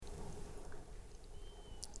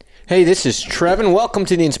Hey, this is Trevin. Welcome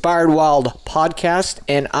to the Inspired Wild podcast,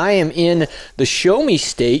 and I am in the Show Me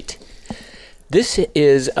State. This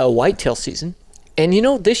is a whitetail season, and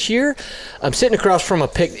this year I'm sitting across from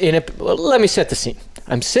let me set the scene.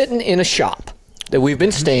 I'm sitting in a shop that we've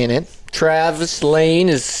been staying in. Travis Lane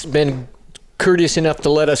has been courteous enough to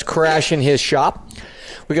let us crash in his shop.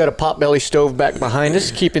 We got a potbelly stove back behind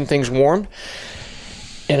us, keeping things warm,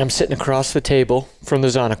 and I'm sitting across the table from the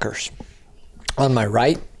Zonekers. On my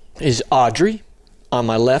right is Audrey. On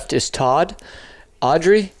my left is Todd.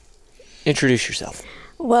 Audrey, introduce yourself.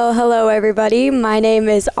 Well, hello everybody. My name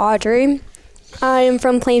is Audrey. I am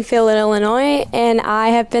from Plainfield, Illinois, and I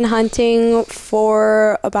have been hunting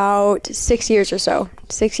for about 6 years or so.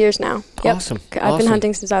 6 years now. Yep. Awesome. I've been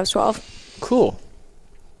hunting since I was 12. Cool.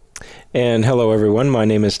 And hello, everyone. My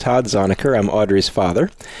name is Todd Zoneker. I'm Audrey's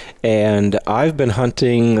father. And I've been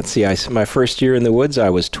hunting, my first year in the woods, I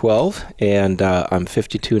was 12, and I'm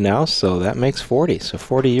 52 now, so that makes 40. So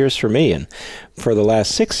 40 years for me. And for the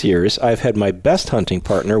last 6 years, I've had my best hunting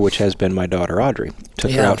partner, which has been my daughter, Audrey.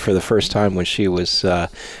 Took her out for the first time when she was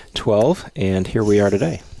 12, and here we are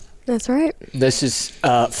today. That's right. This is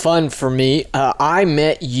fun for me. I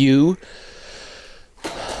met you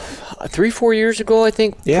 3-4 years ago, I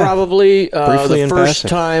think, probably. The first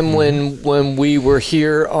time when we were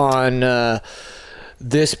here on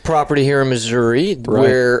this property here in Missouri,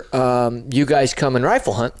 where you guys come and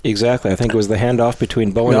rifle hunt. Exactly. I think it was the handoff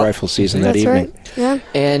between bow and rifle season that evening. Right. Yeah.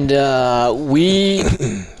 And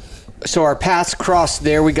so our paths crossed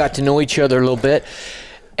there. We got to know each other a little bit.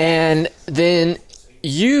 And then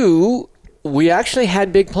we actually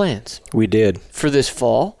had big plans. We did. For this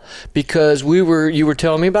fall, because you were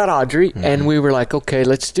telling me about Audrey, and we were like, okay,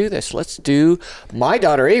 let's do this. Let's do my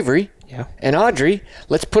daughter Avery and Audrey.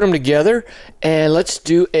 Let's put them together, and let's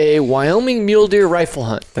do a Wyoming mule deer rifle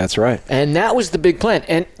hunt. That's right. And that was the big plan.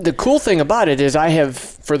 And the cool thing about it is I have,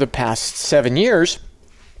 for the past 7 years,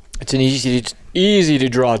 it's an easy to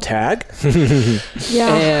draw tag.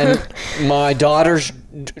 Yeah. And my daughter's,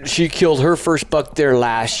 she killed her first buck there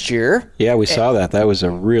last year. Yeah, we saw that. That was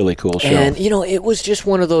a really cool show. And, it was just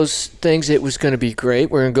one of those things. It was going to be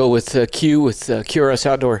great. We're going to go with QRS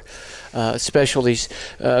Outdoor Specialties.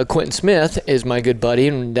 Quentin Smith is my good buddy,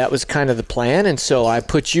 and that was kind of the plan. And so I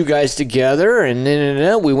put you guys together, and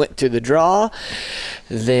then we went to the draw.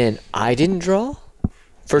 Then I didn't draw.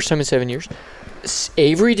 First time in 7 years.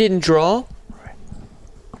 Avery didn't draw.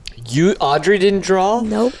 Audrey didn't draw.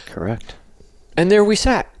 Nope. Correct. And there we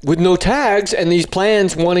sat with no tags and these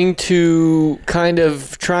plans, wanting to kind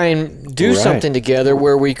of try and do something together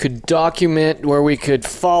where we could document, where we could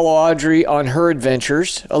follow Audrey on her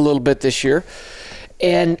adventures a little bit this year.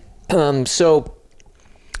 And so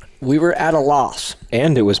we were at a loss.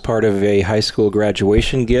 And it was part of a high school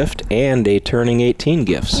graduation gift and a turning 18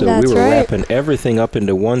 gift. So That's we were right. wrapping everything up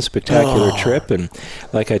into one spectacular trip. And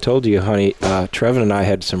like I told you, honey, Trevin and I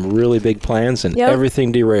had some really big plans, and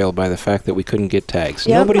everything derailed by the fact that we couldn't get tags.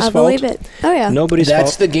 Yep, Nobody's I fault. believe it. Oh, yeah. Nobody's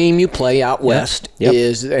That's fault. the game you play out west,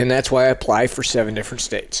 Yep. and that's why I apply for 7 different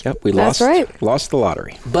states. Yep, we That's lost the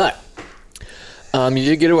lottery. But you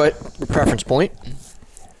did get a preference point.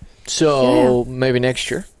 So maybe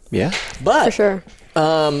next year. Yeah. But For sure.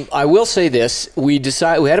 I will say this: we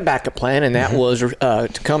had a backup plan, and that was to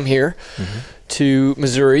come here to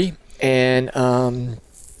Missouri. And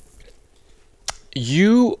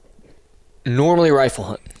you normally rifle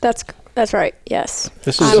hunt, That's right. Yes.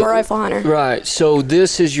 I'm a rifle hunter. right? So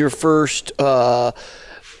this is your first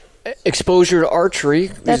exposure to archery.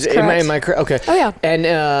 That's correct. Am I correct? Okay. Oh,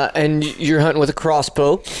 yeah. And you're hunting with a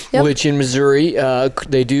crossbow, Yep. which in Missouri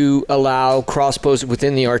they do allow crossbows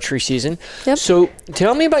within the archery season. Yep. So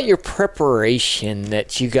tell me about your preparation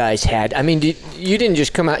that you guys had. I mean, you didn't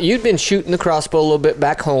just come out. You'd been shooting the crossbow a little bit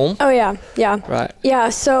back home. Oh, yeah. Yeah. Right. Yeah,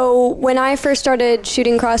 so when I first started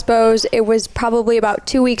shooting crossbows, it was probably about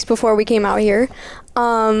 2 weeks before we came out here.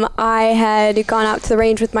 I had gone out to the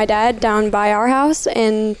range with my dad down by our house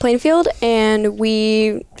in Plainfield, and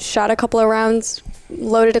we shot a couple of rounds,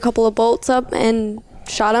 loaded a couple of bolts up, and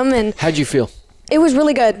shot them. And How'd you feel? it was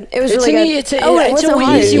really good. It was really good. It's an wasn't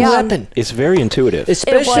hard. easy Yeah. weapon. It's very intuitive.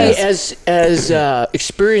 Especially was. as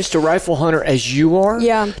experienced a rifle hunter as you are,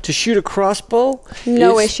 Yeah. to shoot a crossbow,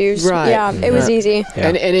 No is- issues. Right. Yeah, it was easy. Yeah.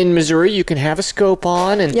 And in Missouri, you can have a scope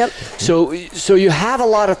on, and Yep. so you have a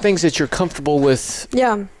lot of things that you're comfortable with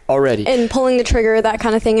Yeah. already. And pulling the trigger, that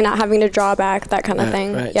kind of thing, and not having to draw back, that kind of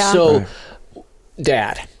thing. Right. Yeah. So,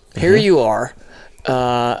 Dad, here you are,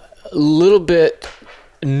 a little bit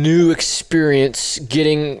new experience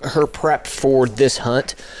getting her prepped for this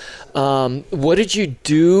hunt. What did you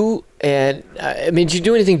do And I mean, did you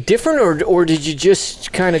do anything different, or did you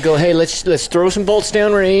just kind of go, hey, let's throw some bolts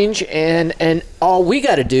downrange, and all we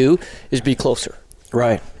got to do is be closer?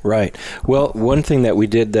 Right. Well, one thing that we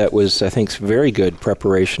did that was, I think, very good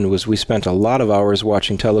preparation was we spent a lot of hours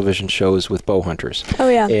watching television shows with bow hunters. Oh,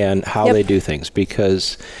 yeah. And how they do things,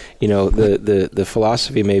 because, the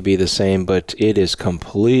philosophy may be the same, but it is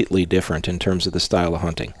completely different in terms of the style of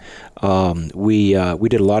hunting. We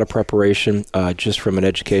did a lot of preparation just from an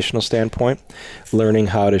educational standpoint, learning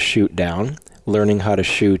how to shoot down, learning how to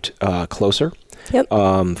shoot closer. Yep.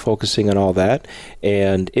 Focusing on all that,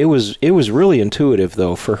 and it was really intuitive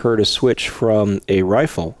though for her to switch from a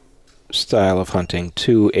rifle style of hunting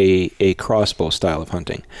to a crossbow style of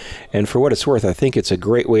hunting. And for what it's worth, I think it's a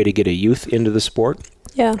great way to get a youth into the sport.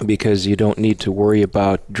 Yeah. Because you don't need to worry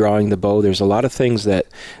about drawing the bow. There's a lot of things that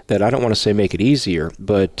I don't want to say make it easier,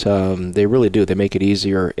 but they really do. They make it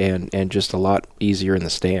easier and just a lot easier in the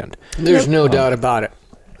stand. There's no doubt about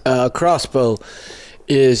it. Crossbow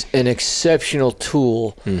is an exceptional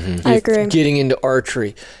tool. I agree. Getting into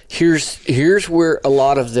archery. Here's where a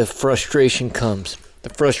lot of the frustration comes. The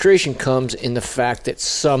frustration comes in the fact that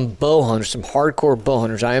some bow hunters, some hardcore bow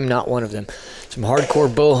hunters, I am not one of them, some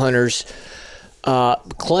hardcore bow hunters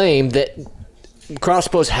claim that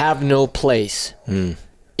crossbows have no place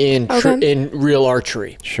in real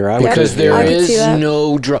archery. Sure, I would because agree. there is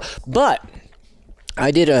no draw. But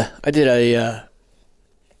I did a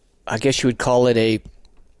I guess you would call it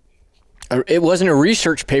it wasn't a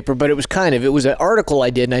research paper, but it was an article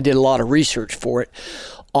I did, and I did a lot of research for it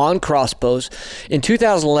on crossbows. In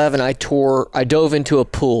 2011, I dove into a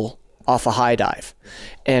pool off a high dive,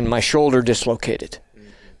 and my shoulder dislocated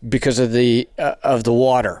because of the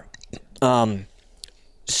water.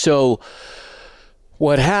 So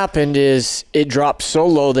what happened is it dropped so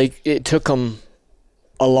low, it took them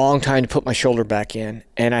a long time to put my shoulder back in,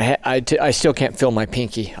 and I still can't feel my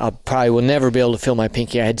pinky. I probably will never be able to feel my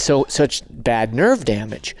pinky. I had such bad nerve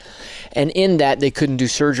damage, and in that they couldn't do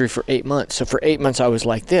surgery for 8 months. So for 8 months I was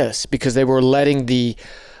like this because they were letting the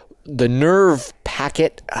nerve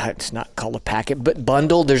packet, it's not called a packet, but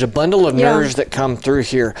bundle. There's a bundle of nerves that come through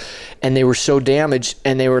here, and they were so damaged,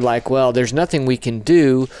 and they were like, well, there's nothing we can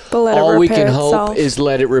do. All we can hope is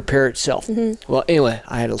let it repair itself. Mm-hmm. Well, anyway,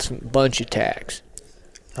 I had a bunch of tags.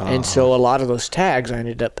 And so a lot of those tags, I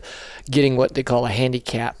ended up getting what they call a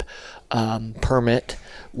handicap permit,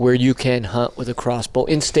 where you can hunt with a crossbow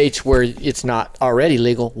in states where it's not already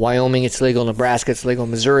legal. Wyoming, it's legal. Nebraska, it's legal.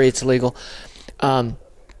 Missouri, it's legal.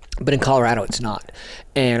 But in Colorado, it's not.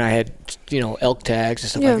 And I had, elk tags and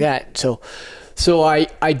stuff like that. So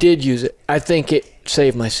I did use it. I think it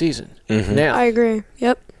saved my season. Mm-hmm. Now, I agree.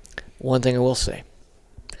 Yep. One thing I will say,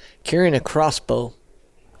 carrying a crossbow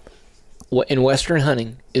in Western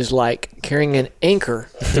hunting is like carrying an anchor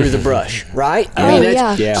through the brush, right?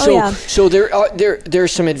 So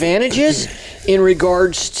there's some advantages in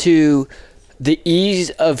regards to the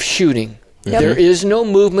ease of shooting. Yep. There is no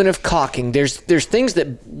movement of cocking. There's things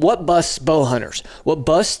what busts bow hunters. What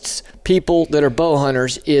busts people that are bow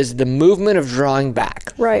hunters is the movement of drawing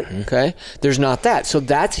back. Right. Okay? There's not that. So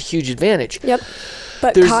that's a huge advantage. Yep.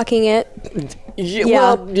 But cocking it.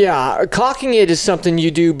 Cocking it is something you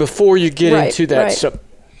do before you get into that. Right.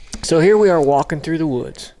 So here we are walking through the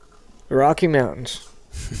woods, the Rocky Mountains,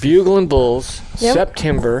 bugling bulls,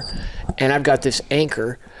 September, and I've got this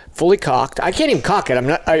anchor fully cocked. I can't even cock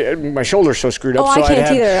it. My shoulder's so screwed up. I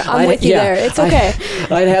can't either. I'm with you there. It's okay.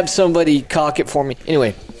 I'd have somebody cock it for me.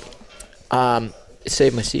 Anyway, it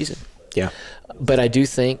saved my season. Yeah. But I do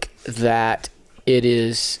think that it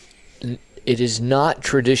is not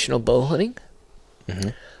traditional bow hunting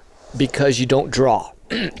because you don't draw.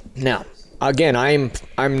 Now, again, I'm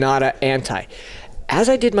not an anti. As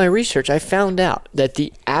I did my research, I found out that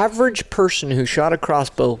the average person who shot a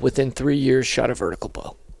crossbow within 3 years shot a vertical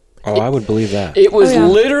bow. I would believe that. It was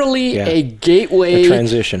literally a gateway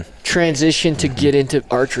transition to get into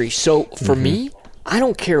archery. So for me, I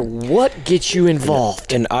don't care what gets you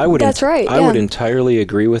involved. And I would I would entirely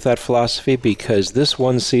agree with that philosophy, because this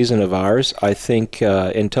one season of ours, I think,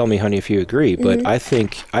 and tell me, honey, if you agree, but I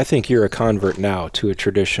think you're a convert now to a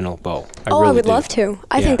traditional bow. I would love to.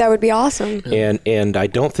 I think that would be awesome. And I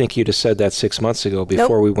don't think you'd have said that 6 months ago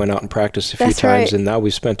before we went out and practiced a few times, and now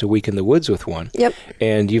we've spent a week in the woods with one. Yep.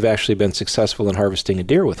 And you've actually been successful in harvesting a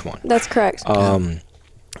deer with one. That's correct.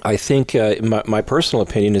 I think my personal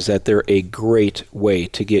opinion is that they're a great way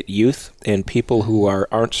to get youth and people who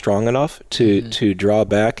aren't strong enough to draw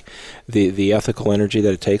back the ethical energy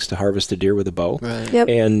that it takes to harvest a deer with a bow. Right.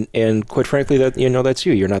 Yep. And quite frankly, that that's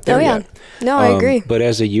you. You're not there yet. No, I agree. But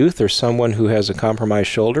as a youth or someone who has a compromised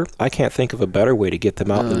shoulder, I can't think of a better way to get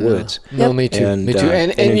them out in the woods. No, Yep. me too. And, me too.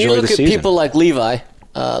 And you enjoy look the at season. people like Levi.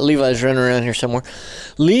 Levi's running around here somewhere.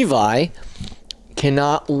 Levi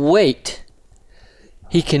cannot wait.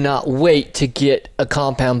 He cannot wait to get a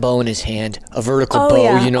compound bow in his hand, a vertical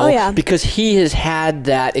bow, yeah. because he has had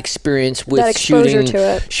that experience with That exposure shooting, to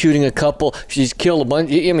it. shooting a couple. She's killed a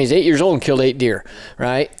bunch. I mean, he's 8 years old and killed 8 deer,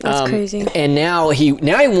 right? That's crazy. And now he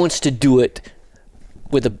wants to do it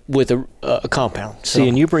with a compound. See,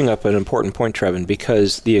 and you bring up an important point, Trevin,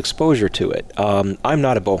 because the exposure to it. I'm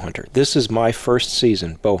not a bow hunter. This is my first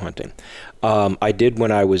season bow hunting. I did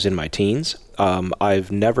when I was in my teens.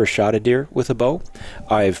 I've never shot a deer with a bow.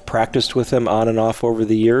 I've practiced with them on and off over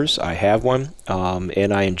the years. I have one,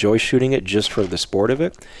 and I enjoy shooting it just for the sport of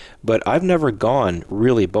it. But I've never gone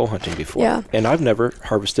really bow hunting before. Yeah. And I've never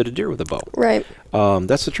harvested a deer with a bow. Right.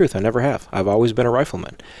 That's the truth. I never have. I've always been a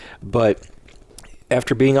rifleman. But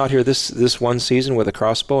after being out here this one season with a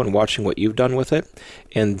crossbow and watching what you've done with it,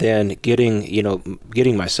 and then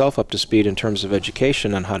getting myself up to speed in terms of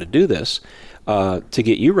education on how to do this, to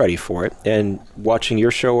get you ready for it, and watching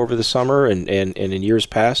your show over the summer and in years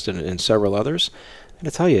past and several others, I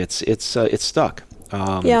gotta tell you, it's stuck.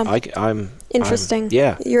 I'm Interesting.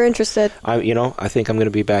 Yeah. You're interested. I think I'm going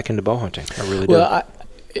to be back into bow hunting. I really do. Well,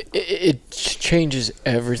 it changes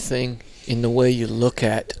everything in the way you look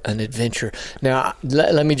at an adventure. Now,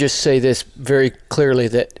 let me just say this very clearly,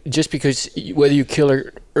 that just because whether you kill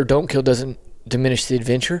or don't kill doesn't diminish the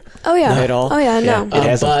adventure. Oh yeah. At all. Oh yeah. No. it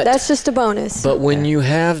hasn't. That's just a bonus. But when you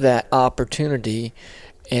have that opportunity,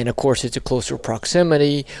 and of course it's a closer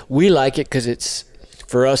proximity, we like it because it's,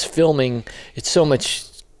 for us filming, it's so much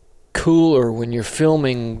cooler when you're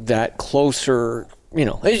filming that closer.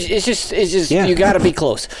 It's just you got to be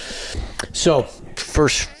close. So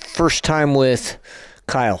first time with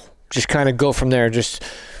Kyle, just kind of go from there.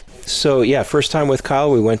 So yeah, first time with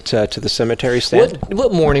Kyle, we went to the cemetery stand.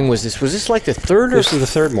 What morning was this? Was this like the third or This was the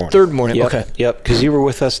third morning. Third morning. Yep, Okay. Yep, because you were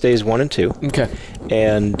with us days 1 and 2. Okay.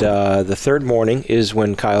 And the third morning is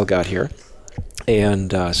when Kyle got here.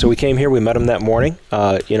 And so we came here, we met him that morning.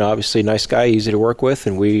 Obviously nice guy, easy to work with,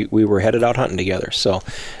 and we were headed out hunting together. So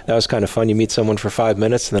that was kind of fun. You meet someone for 5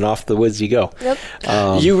 minutes, and then off the woods you go.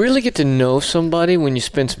 Yep. You really get to know somebody when you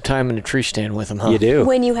spend some time in a tree stand with them, huh? You do.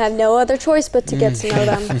 When you have no other choice but to get to know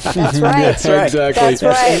them. That's right. That's right. Exactly. That's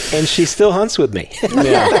right. And she still hunts with me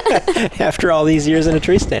Yeah. after all these years in a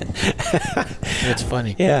tree stand. That's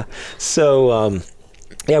funny. Yeah. So,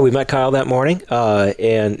 we met Kyle that morning,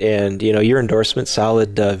 and your endorsement,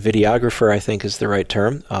 solid videographer, I think is the right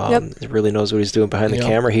term. He really knows what he's doing behind the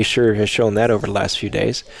camera. He sure has shown that over the last few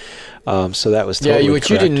days. So that was totally what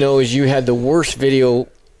you didn't know is you had the worst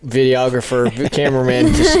videographer, cameraman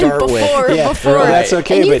to start with. Before. Well, that's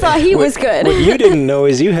okay. And you but thought he was good. What you didn't know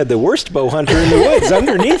is you had the worst bow hunter in the woods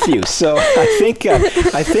underneath you. So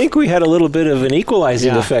I think we had a little bit of an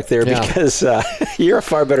equalizing effect there because you're a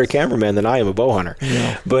far better cameraman than I am a bow hunter.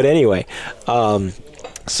 Yeah. But anyway.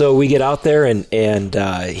 So we get out there, and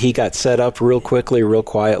he got set up real quickly, real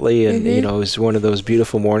quietly, and it was one of those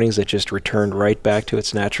beautiful mornings that just returned right back to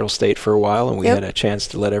its natural state for a while, and we had a chance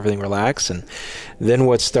to let everything relax. And then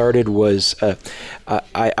what started was,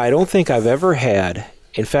 I don't think I've ever had,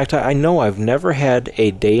 in fact, I know I've never had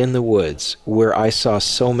a day in the woods where I saw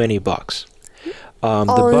so many bucks.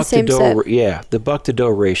 All in the same set. Yeah, the buck to doe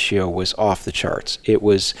ratio was off the charts. It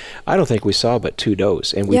was, I don't think we saw but 2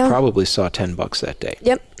 does, and we probably saw 10 bucks that day.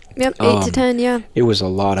 Yep, 8 to 10, yeah. It was a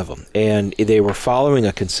lot of them, and they were following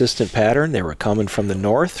a consistent pattern. They were coming from the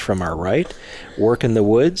north, from our right, working the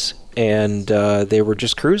woods, and they were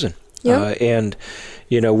just cruising. Yep. And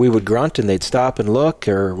we would grunt and they'd stop and look,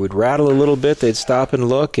 or we'd rattle a little bit, they'd stop and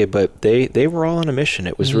look, but they were all on a mission.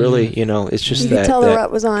 It was really, it's just you that. You could tell the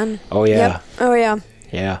rut was on. Oh, yeah. Yep. Oh, yeah.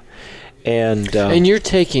 Yeah. And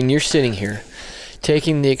you're sitting here,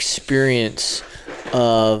 taking the experience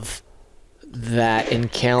of that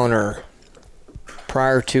encounter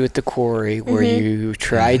prior to at the quarry where you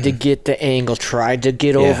tried to get the angle, tried to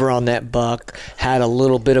get over on that buck, had a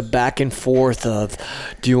little bit of back and forth of,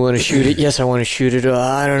 do you want to shoot it? Yes, I want to shoot it.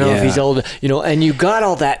 I don't know if he's old, and you got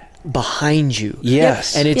all that behind you.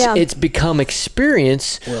 Yes. And it's become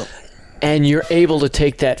experience. Well, and you're able to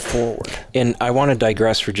take that forward. And I want to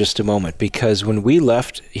digress for just a moment, because when we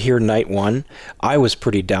left here night 1, I was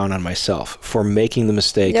pretty down on myself for making the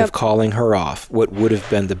mistake of calling her off what would have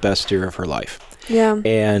been the best deer of her life. Yeah.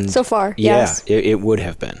 And so far, yeah, yes. it would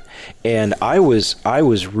have been. And I was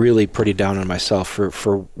really pretty down on myself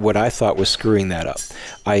for what I thought was screwing that up.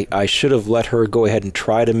 I should have let her go ahead and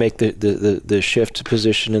try to make the shift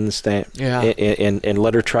position in the stand, and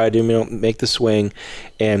let her try to make the swing,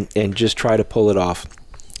 and just try to pull it off.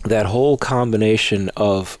 That whole combination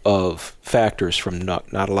of factors, from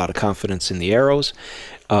not a lot of confidence in the arrows,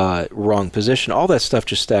 wrong position, all that stuff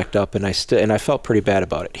just stacked up, and I felt pretty bad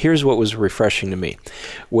about it. Here's what was refreshing to me,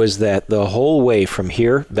 was that the whole way from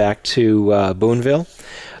here back to Boonville,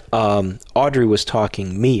 Audrey was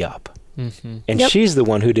talking me up. Mm-hmm. And she's the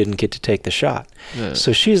one who didn't get to take the shot. Yeah.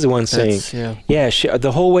 So she's the one saying,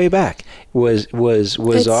 the whole way back was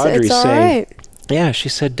Audrey saying, right. Yeah, she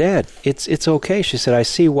said, Dad, it's okay. She said, I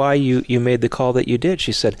see why you made the call that you did.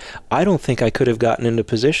 She said, I don't think I could have gotten into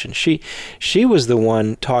position. She was the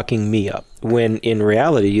one talking me up, when in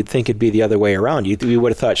reality you'd think it'd be the other way around. You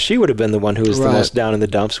would have thought she would have been the one who was the most down in the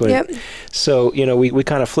dumps. So, we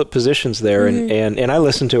kind of flipped positions there, and I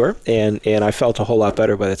listened to her, and I felt a whole lot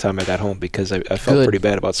better by the time I got home, because I felt pretty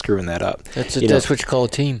bad about screwing that up. That's what you call a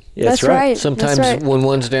team. Yeah, that's right. Sometimes when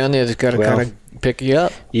one's down, the other's got to kind of pick you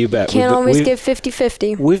up. You bet. Can't always give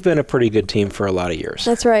 50-50. We've been a pretty good team for a lot of years.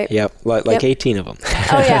 That's right. Yep, like 18 of them.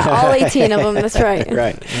 Oh, yeah, all 18 of them. That's right.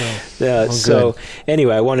 Right. So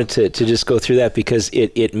anyway, I wanted to just go through that, because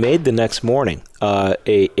it made the next morning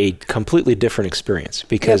a completely different experience,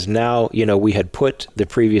 because now, we had put the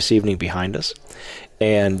previous evening behind us,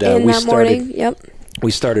 and we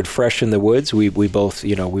started fresh in the woods. We both,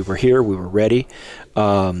 we were here, we were ready,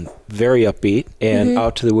 very upbeat, and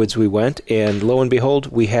out to the woods we went. And lo and behold,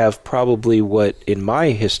 we have probably what in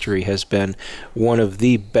my history has been one of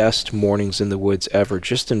the best mornings in the woods ever,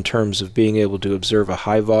 just in terms of being able to observe a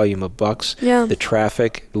high volume of bucks, the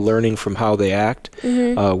traffic, learning from how they act,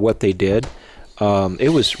 what they did.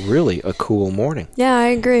 It was really a cool morning. Yeah, I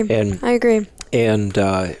agree. And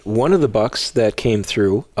one of the bucks that came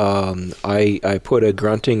through, I put a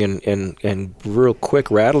grunting and real quick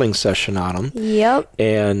rattling session on him. Yep.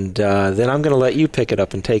 And then I'm going to let you pick it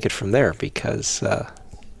up and take it from there, because that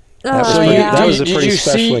was a pretty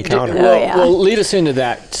special encounter. Well, lead us into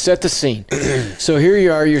that. Set the scene. So here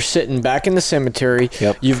you are. You're sitting back in the cemetery.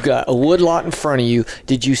 Yep. You've got a wood lot in front of you.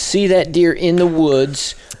 Did you see that deer in the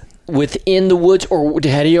woods? Within the woods, or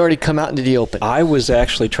had he already come out into the open? I was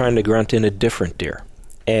actually trying to grunt in a different deer.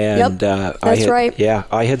 And that's right. Yeah,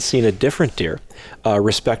 I had seen a different deer, a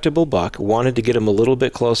respectable buck, wanted to get him a little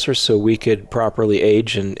bit closer so we could properly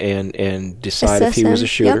age and decide if he was a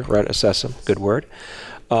shooter. Right, assess him. Good word.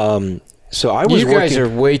 So I was. You guys are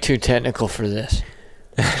way too technical for this.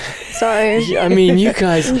 Sorry. I mean, you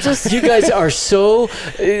guys are so.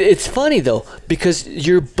 It's funny though, because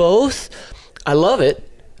you're both. I love it.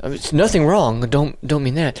 It's nothing wrong. Don't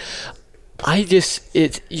mean that.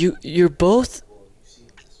 You're both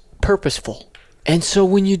purposeful, and so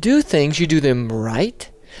when you do things, you do them right.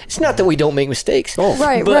 It's not that we don't make mistakes.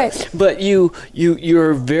 Right. But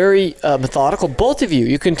you're very methodical. Both of you,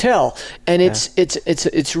 you can tell, and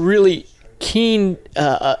it's really keen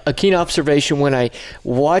a keen observation when I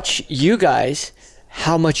watch you guys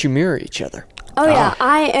how much you mirror each other. Oh yeah,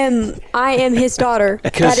 I am his daughter.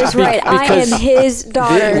 That is right. I am his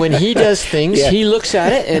daughter. When he does things, he looks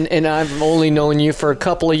at it, and I've only known you for a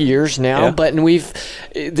couple of years now, but we've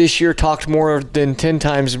this year talked more than 10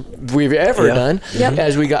 times we've ever done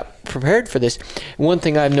as we got prepared for this. One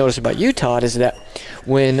thing I've noticed about you, Todd, is that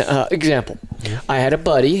when, example, I had a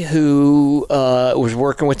buddy who was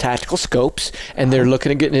working with tactical scopes, and they're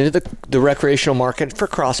looking at getting into the recreational market for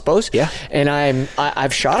crossbows. Yeah. And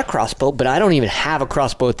I've shot a crossbow, but I don't even have a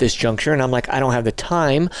crossbow at this juncture. And I'm like, I don't have the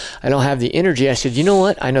time. I don't have the energy. I said, you know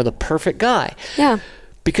what? I know the perfect guy. Yeah.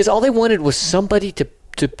 Because all they wanted was somebody to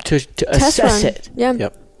assess it. Yeah.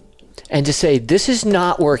 Yep. And to say, this is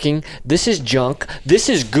not working, this is junk, this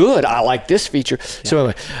is good, I like this feature. Yeah. So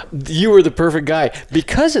anyway, you were the perfect guy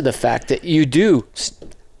because of the fact that you do,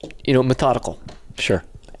 methodical. Sure.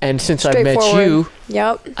 And since I've met you,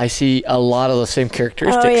 I see a lot of the same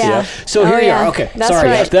characteristics. Oh, yeah. So here you are. Okay. That's sorry.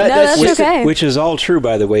 right. That's okay. Which is all true,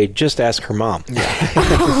 by the way. Just ask her mom.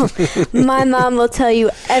 My mom will tell you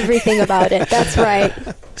everything about it. That's right.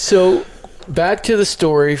 So back to the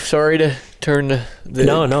story. Sorry to turn the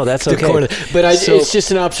no, that's okay. Corner. But it's just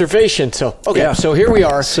an observation. So so here we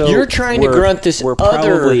are. So you're trying to grunt this. We're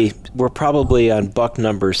probably on buck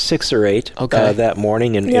number 6 or 8 that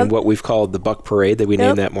morning, in what we've called the buck parade that we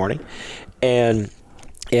named that morning, and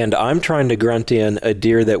I'm trying to grunt in a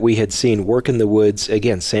deer that we had seen work in the woods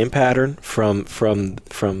again, same pattern from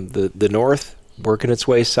the north working its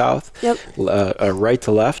way south, right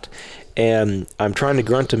to left, and I'm trying to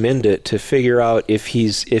grunt him into to figure out if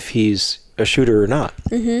he's a shooter or not.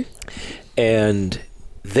 Mm-hmm. And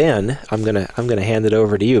then I'm gonna hand it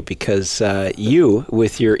over to you because you,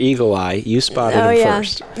 with your eagle eye, you spotted him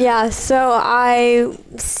first. Yeah. So I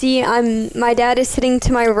see. My dad is sitting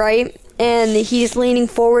to my right, and he's leaning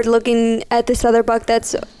forward, looking at this other buck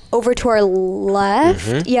that's over to our left.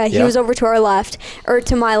 Mm-hmm. Yeah, he was over to our left, or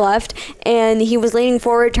to my left, and he was leaning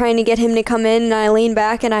forward, trying to get him to come in. And I lean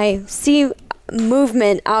back, and I see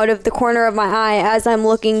movement out of the corner of my eye as I'm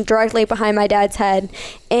looking directly behind my dad's head,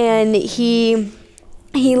 and he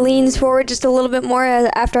leans forward just a little bit more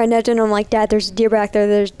after I nudge him. I'm like, Dad, there's a deer back there.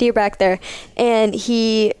 There's a deer back there. And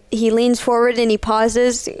he leans forward and he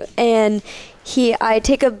pauses, and I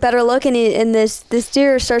take a better look, and this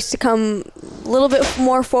deer starts to come a little bit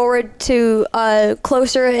more forward to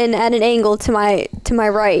closer and at an angle to my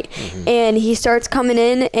right. Mm-hmm. And he starts coming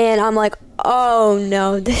in, and I'm like, oh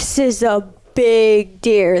no, this is a big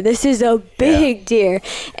deer. This is a big deer.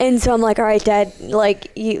 And so I'm like, all right, Dad,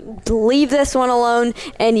 like, you leave this one alone,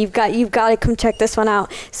 and you've got to come check this one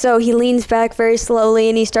out. So he leans back very slowly,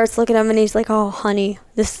 and he starts looking at him, and he's like, oh honey,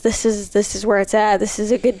 this is where it's at. This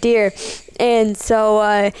is a good deer. And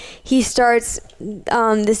so he starts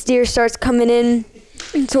this deer starts coming in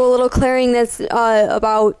into a little clearing that's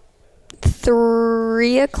about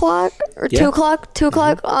 3 o'clock or 2 o'clock, 2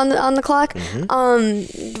 o'clock on the clock,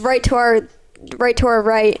 right to our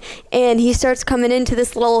right, and he starts coming into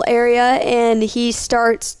this little area, and he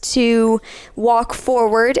starts to walk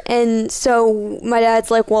forward. And so my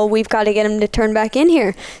dad's like, well, we've got to get him to turn back in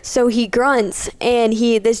here. So he grunts, and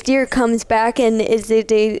this deer comes back and is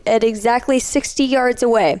at exactly 60 yards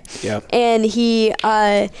away. Yep. And he's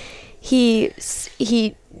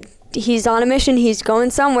on a mission. He's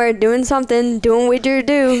going somewhere, doing something, doing what deer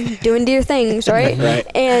do, doing deer things, right? Right.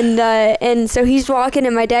 And so he's walking,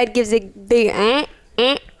 and my dad gives a big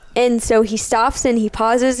and so he stops, and he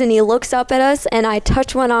pauses, and he looks up at us, and I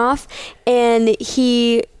touch one off, and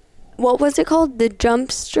what was it called? The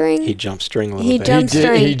jump string? He jumped string a little bit. He jumped the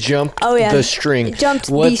string. He jumped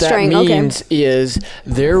what the string. What that means is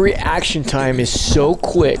their reaction time is so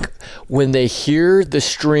quick when they hear the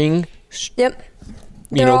string. Yep.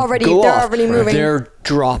 They're already moving. They're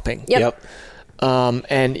dropping. Yep.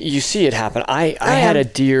 And you see it happen. I had a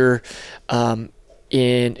deer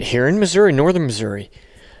here in Missouri, northern Missouri,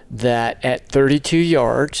 that at 32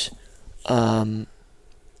 yards, he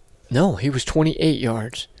was 28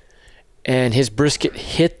 yards, and his brisket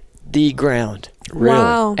hit the ground. Really?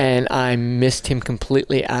 Wow. And I missed him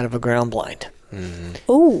completely out of a ground blind. Mm-hmm.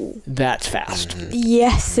 Oh. That's fast. Mm-hmm.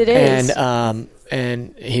 Yes, it is.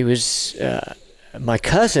 And he was... my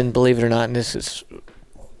cousin, believe it or not, and this is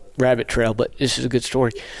rabbit trail, but this is a good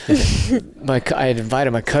story. I had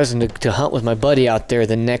invited my cousin to hunt with my buddy out there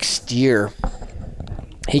the next year.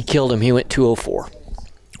 He killed him. He went 204.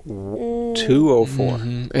 204.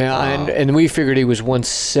 Mm-hmm. Yeah, wow. and we figured he was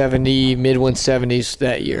 170, mid 170s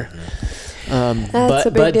that year.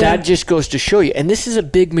 But that just goes to show you, and this is a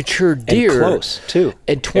big mature deer, and close too,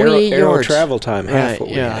 at 28 yards. Arrow travel time, half what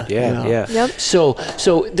we had. Yeah. Yep. So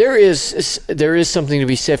there is something to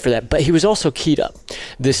be said for that. But he was also keyed up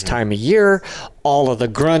this time of year. All of the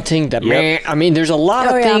grunting, man. I mean, there's a lot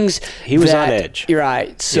of things. He was on edge. You're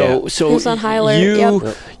right. So he was on high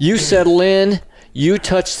alert. You settle in. You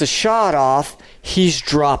touch the shot off. He's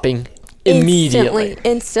dropping. Immediately.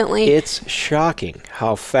 Instantly. It's shocking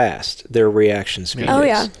how fast their reaction speed is. Oh,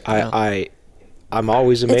 yeah. I'm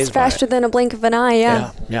always amazed. It's faster than a blink of an eye,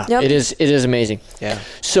 yeah. Yep. It is amazing. Yeah.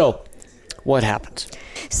 So, what happens?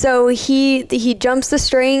 So he jumps the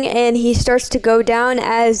string, and he starts to go down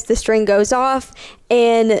as the string goes off,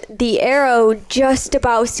 and the arrow just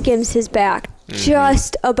about skims his back.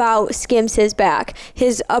 Just about skims his back,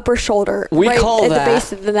 his upper shoulder, we right call at that, the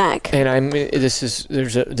base of the neck. And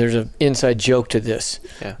there's a inside joke to this,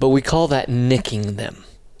 but we call that nicking them.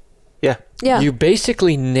 Yeah. You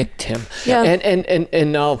basically nicked him. Yeah.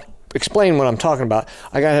 And I'll explain what I'm talking about.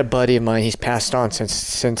 I got a buddy of mine. He's passed on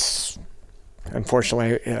since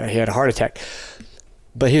unfortunately he had a heart attack.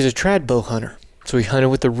 But he was a trad bow hunter. So he hunted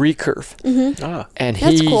with the recurve. Mm-hmm. And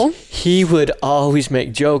That's cool. He would always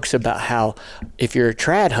make jokes about how if you're a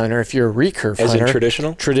trad hunter, if you're a recurve hunter. As in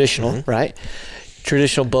traditional? Traditional, right?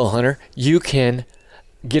 Traditional bow hunter, you can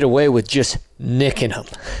get away with just nicking them.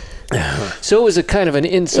 So it was a kind of an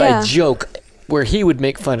inside joke where he would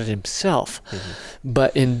make fun of himself. Mm-hmm.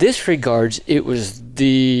 But in this regards, it was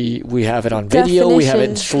we have it on video. We have it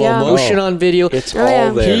in slow motion on video. It's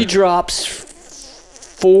all there. He drops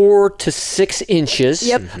 4 to 6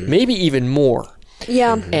 inches, maybe even more.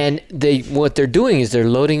 Yeah. And what they're doing is they're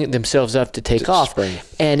loading themselves up to take off, spring.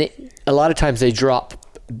 and a lot of times they drop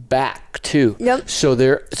back too. Yep. So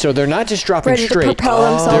they're not just dropping Ready to straight. propel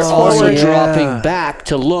themselves They're also forward. dropping back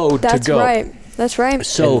to load That's to go. right. That's right.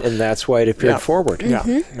 So and that's why it appeared Yeah. forward.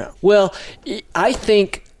 yeah. Well, I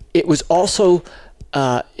think it was also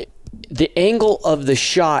the angle of the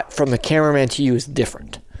shot from the cameraman to you is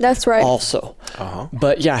different. That's right. Also,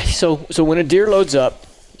 but yeah. So when a deer loads up,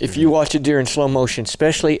 if you watch a deer in slow motion,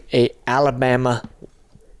 especially a Alabama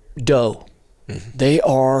doe, they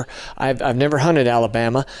are. I've never hunted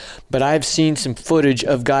Alabama, but I've seen some footage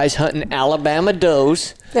of guys hunting Alabama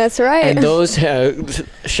does. That's right. And those,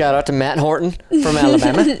 shout out to Matt Horton from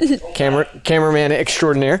Alabama, cameraman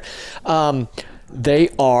extraordinaire. They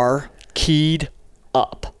are keyed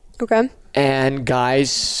up. Okay. And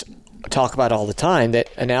guys talk about all the time that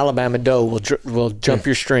an Alabama doe will jump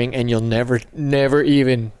your string and you'll never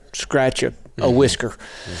even scratch a whisker.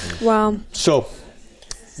 Wow. So,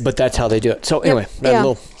 but that's how they do it. So anyway, that Yeah.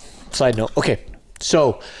 little side note. Okay,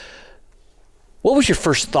 so what was your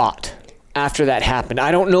first thought after that happened?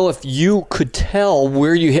 I don't know if you could tell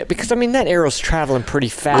where you hit, because I mean that arrow's traveling pretty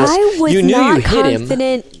fast. I was you knew not you hit him.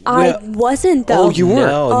 confident. Well- I wasn't though. Oh, you weren't.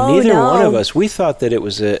 No, Oh, neither one no. of us. We thought that it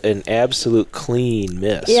was an absolute clean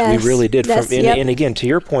miss. Yes, We really did. that's- And, yep. and again, to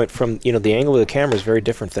your point, from the angle of the camera is very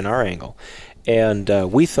different than our angle, and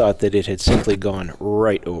we thought that it had simply gone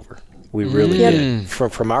right over. We really Yep. did.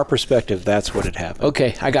 From our perspective, that's what had happened.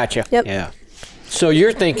 Okay, I got you. Yep. Yeah, So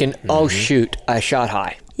you're thinking, oh shoot, I shot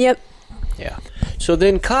high. Yep. yeah. So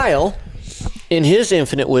then Kyle, in his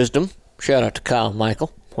infinite wisdom, shout out to Kyle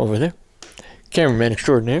Michael over there, cameraman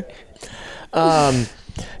extraordinaire.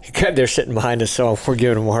 They're sitting behind us, so we're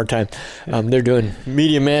giving them a hard time. They're doing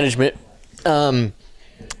media management.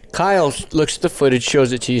 Kyle looks at the footage,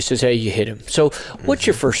 shows it to you, says, hey, you hit him. So what's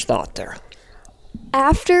your first thought there?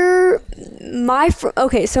 After my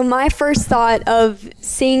my first thought of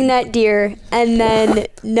seeing that deer and then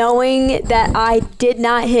knowing that I did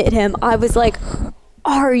not hit him, I was like,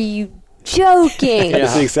 "Are you joking?"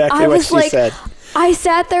 That's exactly I what was she like, said. I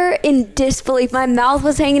sat there in disbelief. My mouth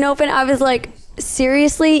was hanging open. I was like,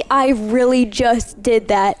 seriously, I really just did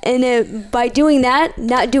that. And by doing that,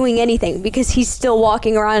 not doing anything, because he's still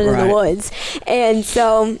walking around in Right. the woods. And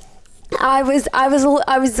so I was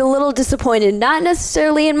a little disappointed, not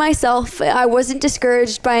necessarily in myself. I wasn't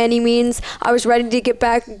discouraged by any means. I was ready to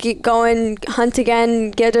get going, hunt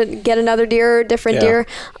again, get another deer, a different Yeah. deer.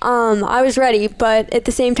 I was ready, but at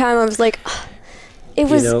the same time, I was like, it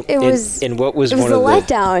was and what was it was one a of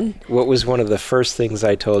the letdown. What was one of the first things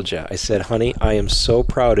I told you? I said, honey, I am so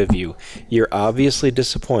proud of you. You're obviously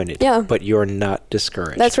disappointed, Yeah. but you're not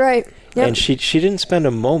discouraged. That's right. Yep. And she didn't spend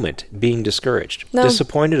a moment being discouraged. No.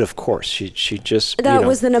 Disappointed, of course. She just That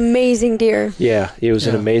was an amazing deer. yeah, it was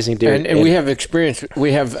an amazing deer. And we have experience.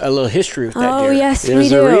 We have a little history with that Oh deer. yes, we there's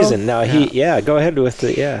do. a reason. Now go ahead with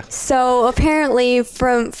it. Yeah. So apparently,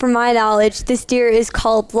 from my knowledge, this deer is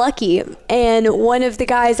called Lucky, and one of the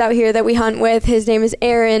guys out here that we hunt with, his name is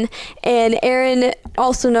Aaron, and Aaron,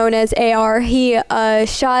 also known as AR, he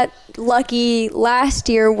shot Lucky last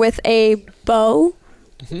year with a bow.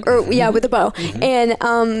 With a bow.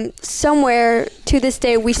 And somewhere to this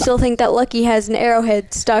day, we still think that Lucky has an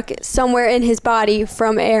arrowhead stuck somewhere in his body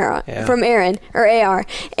from Aaron or AR.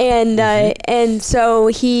 And and so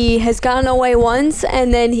he has gotten away once,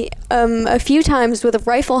 and then a few times with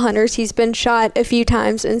rifle hunters, he's been shot a few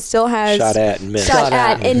times and still has Shot at and missed. Shot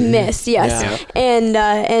at and missed. Yes,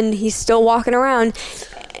 Yeah. and he's still walking around.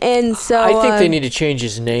 And so I think they need to change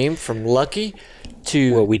his name from Lucky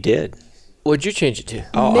to... Well, we did. What'd you change it to?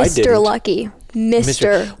 Oh, I Mr. didn't. Lucky.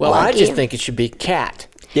 Mr. Well, Lucky. I just think it should be Cat.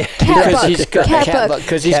 Yeah. Cat Because buck. he's got Cat cat buck.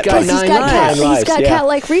 because he's Cat got buck. Because 9 he's got lives. Nine he's got lives, yeah.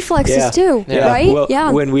 cat-like reflexes Yeah. too, Yeah. right? Well, yeah.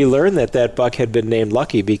 when we learned that buck had been named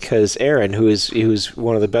Lucky because Aaron, who's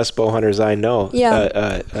one of the best bow hunters I know,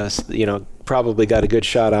 probably got a good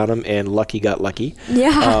shot on him, and Lucky got lucky.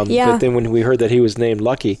 Yeah, yeah. But then when we heard that he was named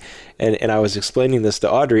Lucky, and I was explaining this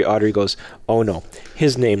to Audrey goes, "Oh no,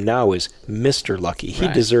 his name now is Mr. Lucky. He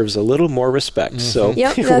Right. deserves a little more respect." So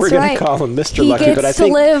Yep, we're that's going right. to call him Mr. He Lucky. gets But I to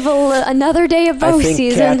think live another day of bow I think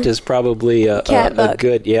season. Cat is probably a Cat-buck.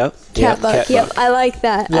 good Cat buck. Yep, I like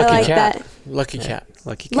that. Lucky I like Cat. that. Lucky Cat.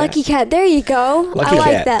 Lucky Cat. Lucky cat. There you go. Lucky I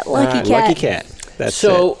like Cat. that. Lucky All right, cat. Lucky Cat. That's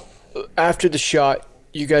So after the shot,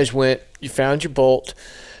 you guys went. You found your bolt.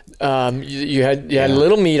 You had a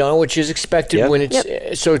little meat on, which is expected Yep. when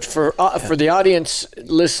it's. So it's for the audience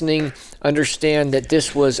listening, understand that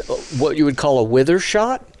this was what you would call a wither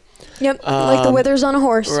shot. Yep, like the withers on a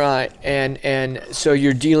horse. Right, and so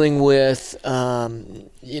you're dealing with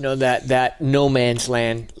that no man's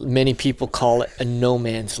land. Many people call it a no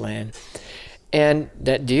man's land, and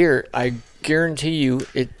that deer, I guarantee you,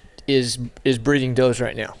 it is breeding does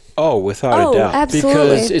right now. Oh, without a doubt. Absolutely.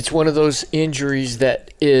 Because it's one of those injuries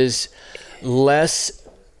that is less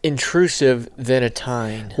intrusive than a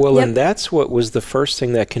tine. Well, and that's what was the first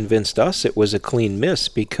thing that convinced us it was a clean miss,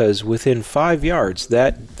 because within 5 yards,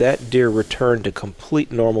 that deer returned to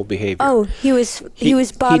complete normal behavior. Oh, he was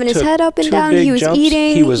bobbing his took head up and 2 down. big He was jumps.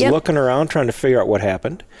 eating. He was Yep. looking around trying to figure out what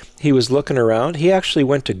happened. He was looking around. He actually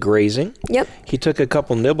went to grazing. Yep. He took a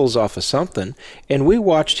couple nibbles off of something, and we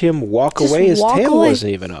watched him walk Just away. His walk tail away.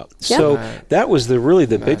 wasn't even up. Yep. So that was really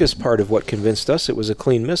the biggest part of what convinced us it was a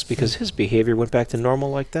clean miss, because his behavior went back to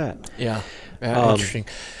normal like that. Yeah, interesting.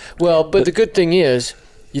 Well, but the good thing is,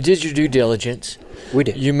 you did your due diligence. We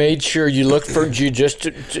did. You made sure you looked for you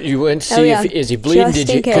went to Oh, see yeah. if is he bleeding? Just Did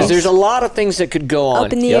in you? Because case. there's a lot of things that could go on.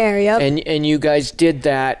 Up in the air, yep. And you guys did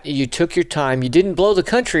that. You took your time. You didn't blow the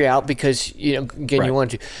country out because again Right. you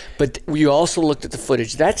wanted to, but you also looked at the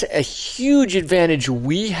footage. That's a huge advantage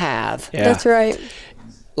we have. Yeah. That's right.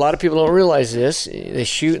 A lot of people don't realize this. They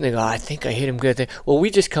shoot and they go, I think I hit him good. Well, we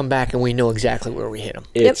just come back and we know exactly where we hit him.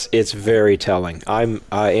 It's very telling. And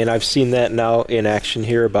I've seen that now in action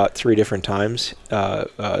here about 3 different times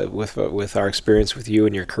with our experience with you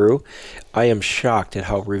and your crew. I am shocked at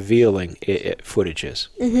how revealing footage is.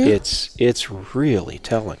 It's really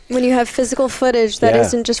telling. When you have physical footage that Yeah.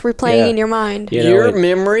 isn't just replaying Yeah. in your mind. You know, Your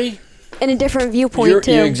memory, In a different viewpoint,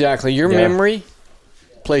 too. exactly. Your Yeah. memory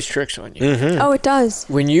plays tricks on you. Oh, it does.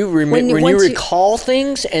 When you When you- when once you you- recall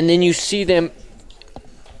things and then you see them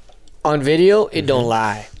on video, it don't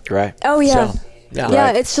lie. Right. Oh, yeah. So, yeah. Yeah,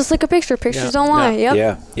 Right. it's just like a picture. Pictures Yeah. don't lie. Yep.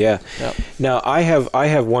 Yeah. Yep. Now I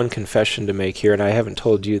have one confession to make here, and I haven't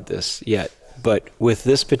told you this yet. But with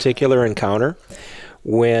this particular encounter,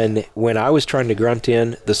 when I was trying to grunt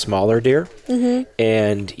in the smaller deer,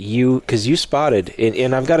 and because you spotted,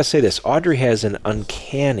 and I've got to say this, Audrey has an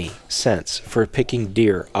uncanny sense for picking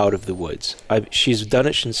deer out of the woods. She's done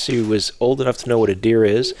it since she was old enough to know what a deer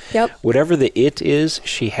is. Yep. Whatever the it is,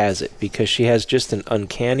 she has it, because she has just an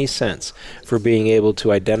uncanny sense for being able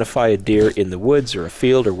to identify a deer in the woods or a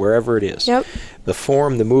field or wherever it is. Yep. The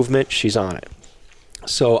form, the movement, she's on it.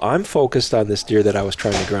 So I'm focused on this deer that I was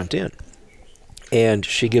trying to grunt in. And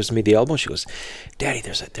she gives me the elbow. She goes, "Daddy,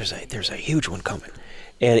 there's a huge one coming,"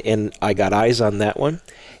 and I got eyes on that one,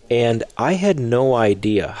 and I had no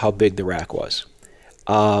idea how big the rack was.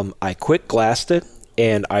 I quick glassed it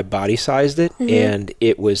and I body sized it, and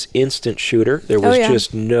it was instant shooter. There was yeah.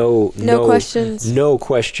 just no questions. no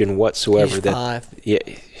question whatsoever. He's that 5. yeah.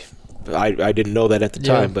 I didn't know that at the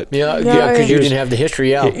time, but because No, you here's- didn't have the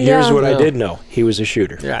history out. Here's Yeah. what I No. did know. He was a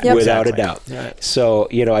shooter, Right. Yep. without Exactly. a doubt. Right. So,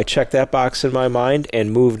 I checked that box in my mind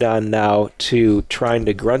and moved on now to trying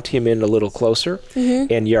to grunt him in a little closer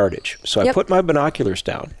and yardage. So I Yep. put my binoculars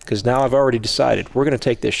down, because now I've already decided we're going to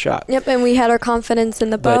take this shot. Yep, and we had our confidence in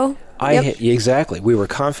the bow. Exactly. We were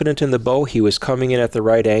confident in the bow. He was coming in at the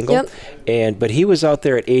right angle, Yep. but he was out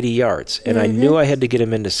there at 80 yards, and I knew I had to get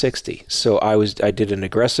him into 60. So I did an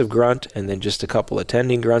aggressive grunt and then just a couple of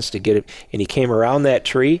tending grunts to get him, and he came around that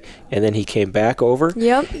tree, and then he came back over.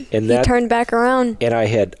 Yep. And He that turned back around. and I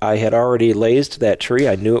had already lased that tree.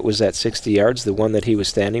 I knew it was at 60 yards, the one that he was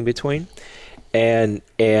standing between, and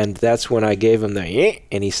that's when I gave him the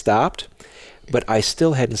and he stopped, but I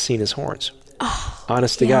still hadn't seen his horns.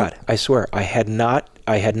 Honest to God, I swear, I had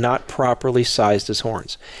not properly sized his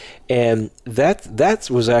horns, and that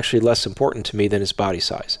was actually less important to me than his body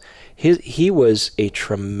size. He was a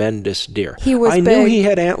tremendous deer. He was I knew big. he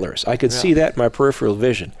had antlers. I could see that in my peripheral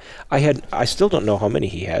vision. I still don't know how many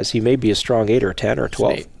he has. He may be a strong 8 or 10 or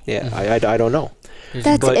 12. 8. Yeah, I don't know.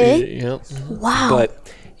 That's But- it? Yep. Wow. But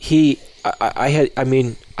I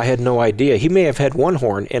had no idea. He may have had one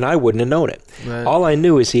horn, and I wouldn't have known it. Right. All I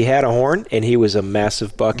knew is he had a horn, and he was a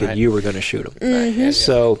massive buck, Right. and you were going to shoot him. Mm-hmm.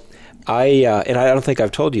 So and I don't think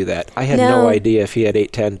I've told you that. I had no No. idea if he had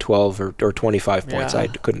 8, 10, 12, or 25 points. Yeah. I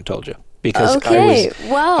couldn't have told you. Because Okay,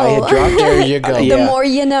 well. I had dropped There you go. The Yeah. more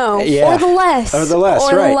you know. Yeah. Or the less. Or the less,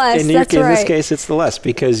 Or right. the less, in that's in this right. case, it's the less,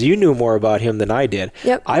 because you knew more about him than I did.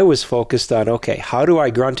 Yep. I was focused on, okay, how do I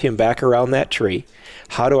grunt him back around that tree?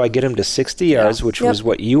 How do I get him to 60 yards, which Yep. was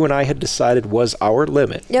what you and I had decided was our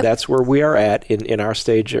limit. Yep. That's where we are at in our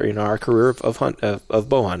stage, or in our career of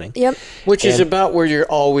bow hunting. Yep. Which is And- about where you're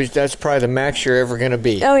always. That's probably the max you're ever going to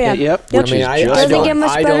be. Oh, yeah. Yep. Yep. Which is just Doesn't fine. get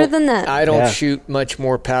much better than that. I don't Yeah. shoot much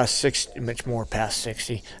more past much more past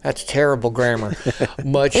 60. That's terrible grammar.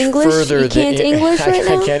 Much English? further You can't English right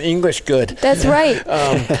now? I can't English good. That's right.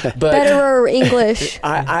 But Better English.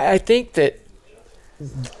 I think that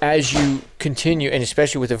as you continue, and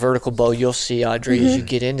especially with the vertical bow, you'll see, Audrey, as you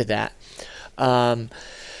get into that,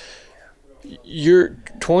 you're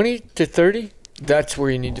 20 to 30. That's where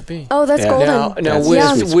you need to be. Oh, that's golden. Now That's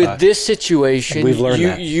the sweet with spot. this situation, We've learned you,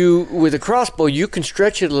 that. you with a crossbow, you can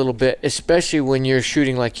stretch it a little bit, especially when you're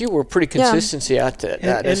shooting like you were. Pretty consistency at that.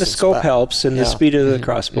 And the distance, scope but- helps, and the Yeah. speed of the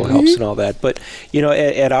crossbow helps, and all that. But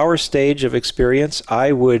at our stage of experience,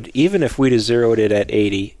 I would, even if we'd have zeroed it at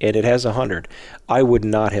 80 and it has 100, I would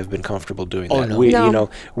not have been comfortable doing Oh, that. no. No.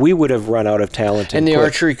 We would have run out of talent. And the quit.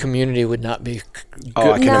 archery community would not be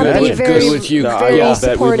Oh, I can Not imagine. be very- good with you. No, very I'll bet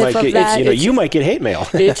we supportive might of get, that. you might get hate mail.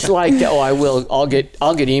 It's like that. Oh, I will. I'll get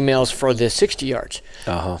emails for the 60 yards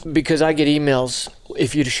Uh-huh. because I get emails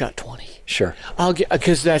if you'd have shot 20. Sure. I'll get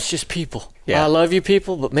because that's just people. Yeah. I love you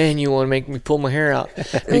people, but man, you want to make me pull my hair out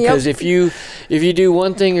because if you do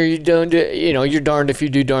one thing or you don't do, you're darned if you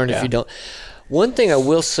do, darned if Yeah. you don't. One thing I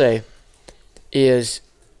will say is,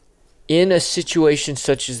 in a situation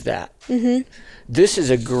such as that, this is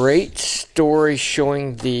a great story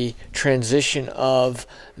showing the transition of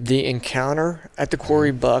the encounter at the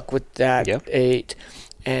Quarry Buck with that Yep. 8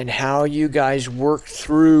 and how you guys worked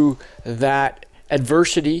through that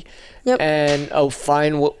adversity Yep. and a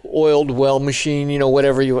fine oiled well machine,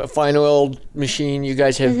 fine oiled machine you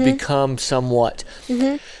guys have become somewhat.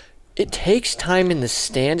 It takes time in the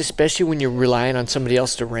stand, especially when you're relying on somebody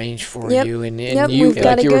else to range for Yep. you, and Yep, you we've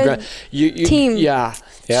got a good you team. Yeah.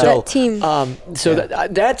 Yeah. So That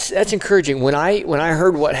team. that's encouraging. When I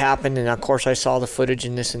heard what happened, and of course I saw the footage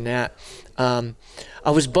and this and that, I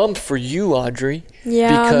was bummed for you, Audrey.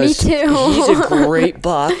 Yeah, me because too. He's a great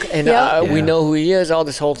buck, and Yep. we Yeah. know who he is. All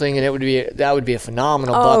this whole thing, and that would be a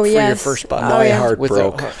phenomenal Oh, buck for your yes. first buck. Oh, My yeah. heart With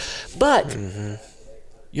broke. But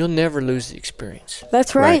you'll never lose the experience.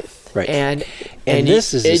 That's right. Right. And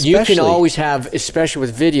this is you can especially- always have, especially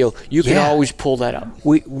with video, you can Yeah. always pull that up.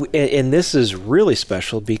 And this is really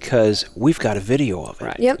special because we've got a video of it.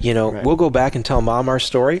 Right. Yep. Right. We'll go back and tell Mom our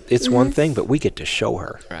story. It's one thing, but we get to show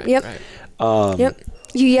her. Right. Yep. Yep.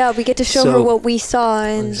 We get to show her so- what we saw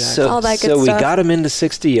and all that good so stuff. we got him into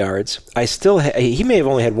 60 yards. I still he may have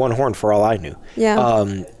only had one horn for all I knew. Yeah.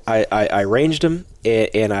 I ranged him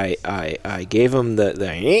and I gave him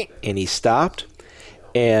the and he stopped,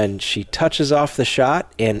 and she touches off the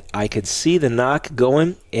shot, and I could see the knock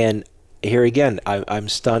going, and here again I'm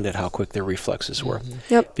stunned at how quick their reflexes were.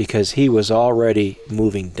 Yep. Because he was already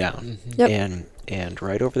moving down. Yep. And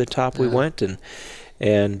right over the top we went, and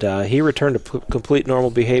he returned to complete normal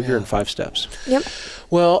behavior in 5 steps. Yep.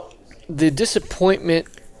 Well, the disappointment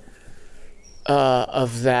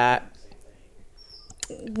of that,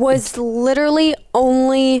 Was literally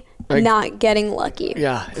only not getting lucky.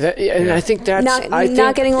 and I think that's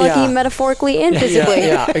Not getting lucky metaphorically and physically.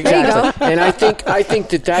 Yeah, There you exactly. go. And I think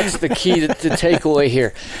that's the key to takeaway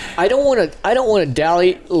here. I don't want to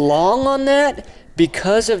dally long on that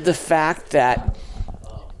because of the fact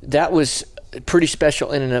that was pretty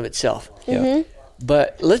special in and of itself. Yeah.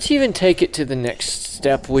 But let's even take it to the next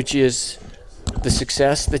step, which is the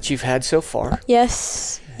success that you've had so far.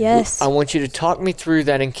 Yes. Yes. I want you to talk me through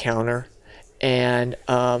that encounter and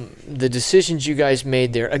the decisions you guys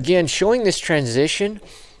made there. Again, showing this transition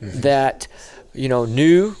that,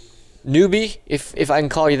 newbie, if I can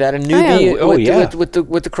call you that, a newbie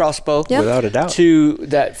with the crossbow. Yep. Without a doubt. To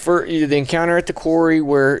that for the encounter at the quarry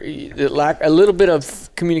where the lack a little bit of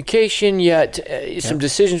communication, yet some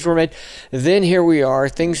decisions were made. Then here we are.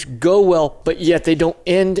 Things go well, but yet they don't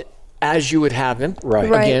end as you would have them. Right.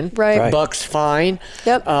 Right. Again, Right. Buck's fine.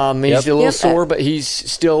 Yep. He's a Yep. little Yep. sore, but he's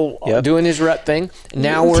still doing his rep thing.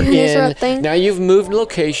 Now we're Doing his in. rep thing. Now you've moved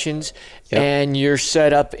locations, Yep. and you're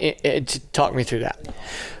set up. To talk me through that.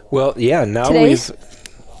 Well, yeah. Now Today's?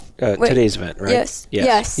 today's event, right? Yes.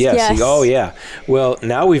 Yes. Oh, yeah. Well,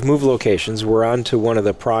 now we've moved locations. We're on to one of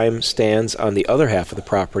the prime stands on the other half of the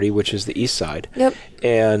property, which is the east side. Yep.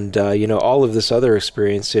 And all of this other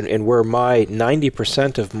experience, and where my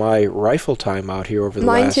 90% of my rifle time out here over the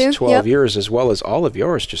Mine last too, 12 yep. years, as well as all of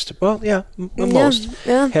yours, most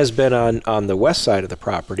yeah. has been on the west side of the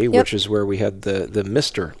property, which is where we had the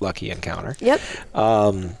Mr. Lucky encounter. Yep.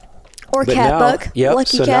 Or But cat now, buck. Yep.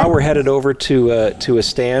 Lucky so cat. now we're headed over to a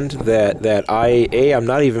stand that I'm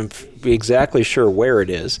not even exactly sure where it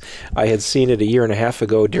is. I had seen it a year and a half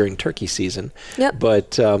ago during turkey season,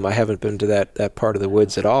 but I haven't been to that part of the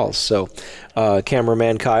woods at all. So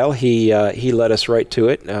cameraman Kyle, he led us right to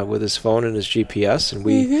it with his phone and his GPS, and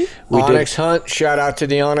we Onyx Hunt. Shout out to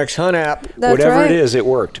the Onyx Hunt app. That's whatever right. it is, it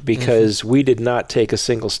worked because we did not take a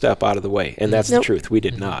single step out of the way, and that's the truth. We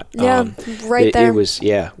did not. Yeah, right there. It was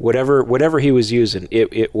whatever he was using.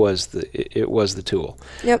 It was the tool.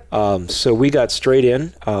 Yep. So we got straight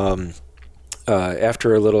in.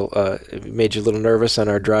 After a little, made you a little nervous on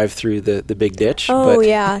our drive through the big ditch. Oh, but,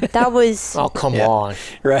 yeah. That was... Oh, come on.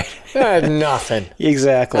 right. That's nothing.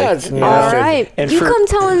 Exactly. That's All nothing. right. And You for- come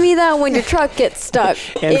telling me that when your truck gets stuck.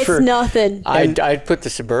 And It's And- nothing. I put the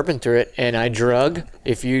Suburban through it, and I drug.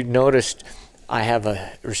 If you noticed, I have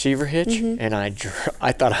a receiver hitch, and I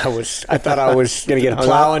thought I was Gonna get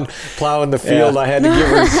hung plowing the field. I had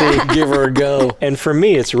to give her a go. And for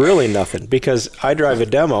me, it's really nothing because I drive a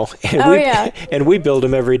demo, and Oh, yeah. and we build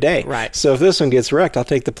them every day. Right. So if this one gets wrecked, I'll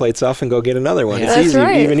take the plates off and go get another one. Yeah. It's That's easy,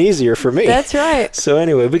 right. even easier for me. That's right. So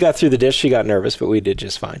anyway, we got through the ditch. She got nervous, but we did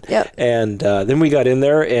just fine. Yep. And then we got in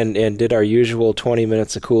there and did our usual 20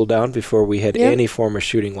 minutes of cool down before we had Yep. any form of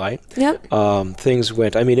shooting light. Yep. Things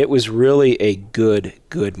went. I mean, it was really a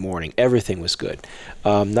good morning. Everything was good.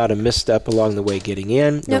 Not a misstep along the way getting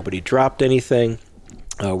in. Nobody dropped anything.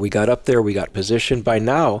 We got up there. We got positioned. By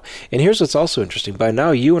now, and here's what's also interesting. By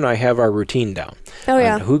now, you and I have our routine down. Oh,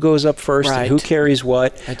 yeah. On who goes up first Right. and who carries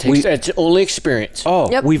what. It's only experience.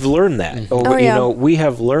 Yep. We've learned that. Oh, You yeah. know, we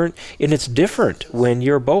have learned, and it's different when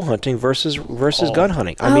you're bow hunting versus gun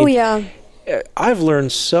hunting. I mean, yeah. I've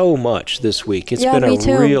learned so much this week. It's Yeah, been me a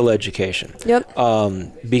too. real education. Yep.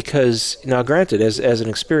 Because now, granted, as an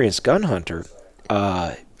experienced gun hunter,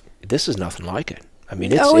 this is nothing like it. I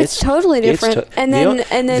mean, it's totally different. And then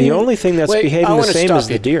the only thing that's Wait, I behaving the wanna same stop is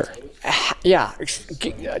the you. deer. Yeah.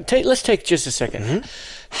 Let's take just a second.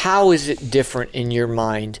 How is it different in your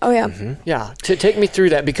mind? Oh, yeah. Yeah. Take me through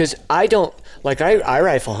that, because I don't, like, I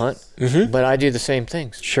rifle hunt, but I do the same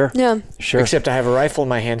things. Sure. Yeah. Sure. Except I have a rifle in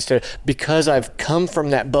my hand instead. Because I've come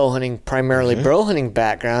from that bow hunting, primarily bow hunting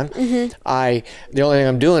background, the only thing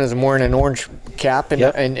I'm doing is I'm wearing an orange cap and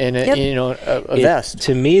Yep. and a vest.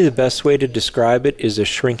 To me, the best way to describe it is a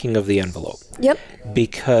shrinking of the envelope. Yep.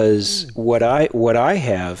 Because what I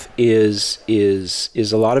have is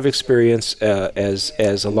a lot of experience as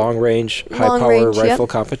a long range, high Long power range, yep. rifle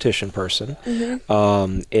competition person,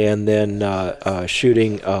 and then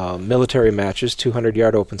shooting military matches,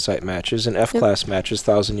 200-yard open sight matches, and F-class matches,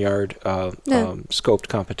 1,000-yard scoped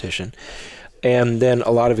competition, and then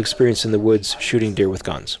a lot of experience in the woods shooting deer with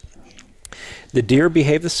guns. The deer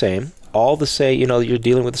behave the same. All the same, you're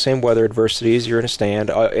dealing with the same weather adversities. You're in a stand.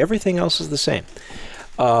 Everything else is the same.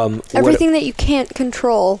 Everything that you can't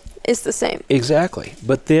control is the same. Exactly.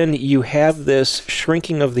 But then you have this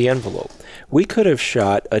shrinking of the envelope. We could have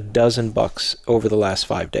shot a dozen bucks over the last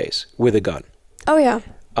 5 days with a gun. Oh, yeah.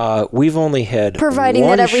 We've only had Providing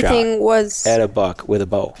one that everything shot was... at a buck with a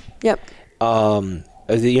bow. Yep.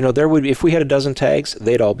 There would, if we had a dozen tags,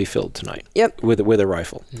 they'd all be filled tonight. Yep. With a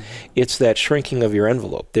rifle. It's that shrinking of your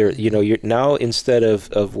envelope. There, you're now, instead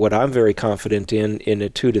of what I'm very confident in a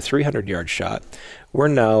 200 to 300 yard shot, we're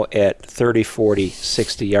now at 30, 40,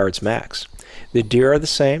 60 yards max. The deer are the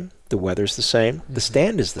same. The weather's the same. The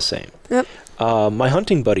stand is the same. Yep. My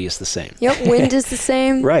hunting buddy is the same. Yep. Wind is the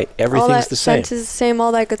same. Right. Everything's the same. Scent is the same.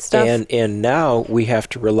 All that good stuff. And now we have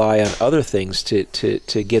to rely on other things to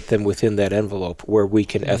get them within that envelope where we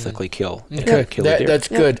can ethically kill a deer. That's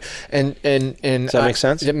good. And Does that make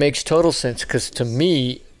sense? It makes total sense, because to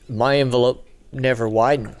me, my envelope never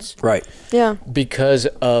widens. Right. yeah. Because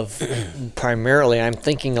of primarily, I'm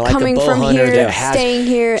thinking like Coming a bow from hunter here, that has. staying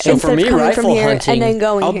here, So instead for me, of coming rifle from here hunting, and then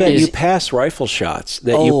going I'll here. bet Is- you pass rifle shots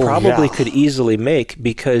that you Oh, probably yeah. could easily make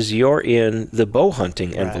because you're in the bow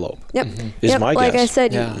hunting envelope. Yep. Is Yep. my Like I guess.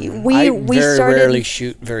 said, Yeah. we I very started rarely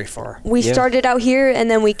shoot very far. we Yeah. started out here and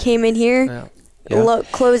then we came in here, Yeah. Yeah.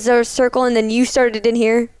 closed our circle, and then you started in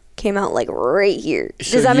here, came out like right here.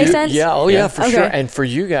 So Does that make you- sense? Yeah, oh yeah, for Okay. sure. And for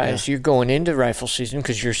you guys, you're going into rifle season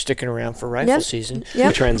because you're sticking around for rifle Yep. season. We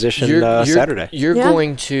Yep. transition You're Saturday. You're Yeah.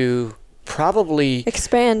 going to probably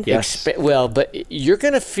Expand. Yeah. but you're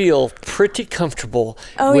going to feel pretty comfortable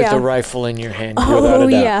Oh, with yeah. a rifle in your hand. Without Oh,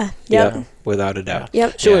 a doubt. yeah. Yep. Yeah, without a doubt.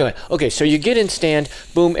 Yep. So Yeah. anyway, okay, so you get in stand,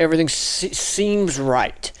 boom, everything seems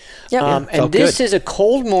right. Yep. Yeah, And felt this good. is a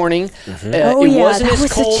cold morning. Oh, it yeah, wasn't that as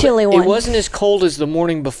was a cold. chilly It one. wasn't as cold as the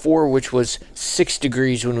morning before, which was 6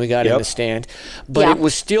 degrees when we got in Yep. the stand, but Yeah. it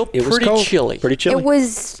was still It was pretty cold. chilly. Pretty chilly. It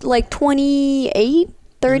was like 28,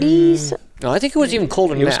 30s. No, I think it was even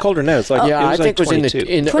colder than It was that. colder than that. It was like, Yeah, it was I like think it was 22.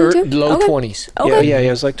 in the 22? low Okay. 20s. Okay. Yeah, it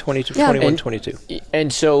was like 22, Yeah. 21, And- 22.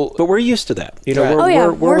 And so, But we're used to that. You know, Right. we're, Oh, yeah.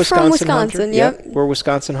 we're We're from Wisconsin Wisconsin, hunters. yep. We're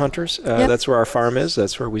Wisconsin hunters. Yep. That's where our farm is.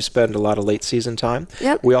 That's where we spend a lot of late season time.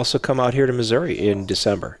 Yep. We also come out here to Missouri in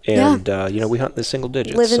December. Yeah. And, you know, we hunt in the single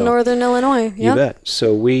digits. Live in so northern Illinois. You Yep. bet.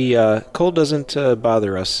 So we, cold doesn't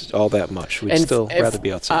bother us all that much. We'd still rather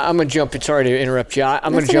be outside. I'm going to jump in. Sorry to interrupt you. I'm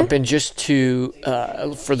going That's to jump okay. in just to,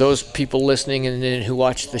 for those people listening and then who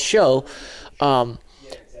watch the show,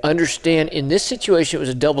 understand in this situation it was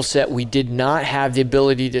a double set. We did not have the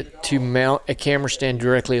ability to mount a camera stand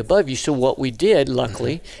directly above you. So what we did,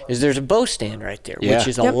 luckily, is there's a bow stand right there, Yeah. which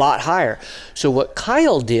is a Yep. lot higher. So what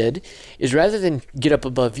Kyle did is rather than get up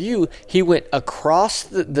above you, he went across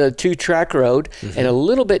the 2-track road and a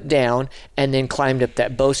little bit down and then climbed up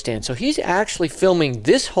that bow stand. So he's actually filming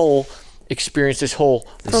this whole experience, this whole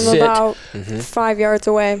From sit. about 5 yards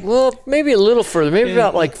away. Well, maybe a little further, maybe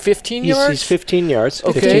about like 15 He's yards. 15 yards.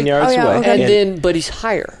 Okay. 15 yards Oh, yeah, away. okay. And then, but he's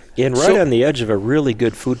higher. And right So- on the edge of a really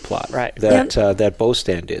good food plot. Right. That that bow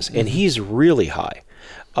stand is, and he's really high.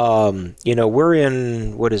 You know, we're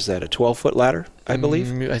in what is that? A 12-foot ladder, I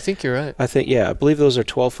believe. I think you're right. I believe those are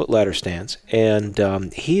 12-foot ladder stands,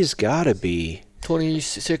 and he's got to be.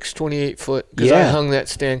 26, 28 foot. Because I Yeah. hung that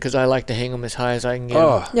stand because I like to hang them as high as I can get.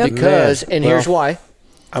 Oh, them. Yep. Because, and here's Well, why.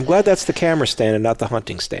 I'm glad that's the camera stand and not the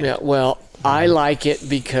hunting stand. Yeah, well, I like it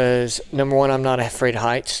because number one, I'm not afraid of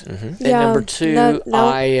heights, and Yeah, number two, no.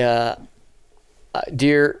 I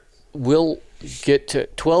deer will get to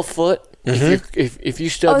 12 foot. If you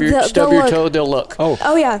stub Oh, your they'll your look. toe, they'll look.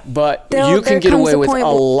 Oh, yeah. But There you can get comes away a with point a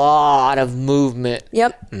where- lot of movement.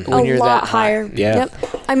 Yep. When a you're lot that high. higher. Yeah. Yep.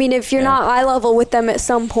 I mean, if you're not eye level with them at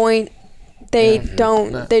some point, they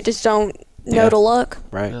don't. They just don't know Yeah. to look.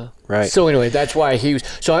 Right. Right. So anyway, that's why he was.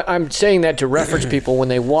 So I'm saying that to reference people when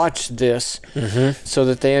they watch this, so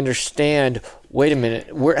that they understand. Wait a minute.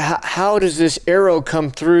 How does this arrow come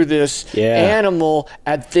through this animal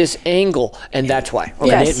at this angle? And that's why.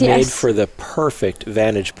 Okay. And Yes, it made yes. for the perfect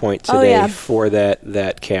vantage point Oh, today yeah. for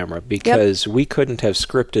that camera because we couldn't have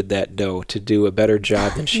scripted that doe to do a better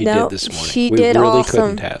job than she No, did this morning. she we did really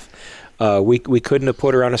awesome. couldn't have. We couldn't have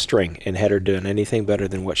put her on a string and had her doing anything better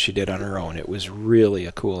than what she did on her own. It was really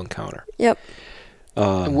a cool encounter. Yep.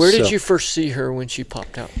 And where did so- you first see her when she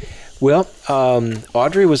popped out? Well,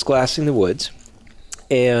 Audrey was glassing the woods.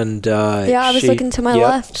 And Yeah, I was looking to my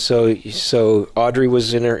left. So Audrey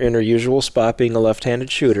was in her usual spot, being a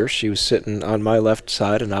left-handed shooter. She was sitting on my left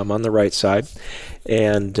side, and I'm on the right side.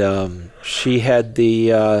 And she had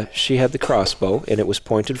the crossbow, and it was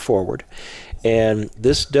pointed forward. And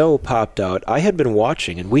this doe popped out. I had been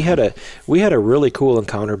watching, and we had a really cool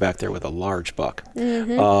encounter back there with a large buck.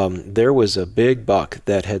 There was a big buck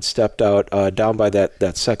that had stepped out down by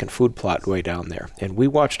that second food plot way down there, and we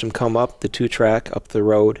watched him come up the 2-track up the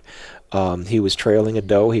road. He was trailing a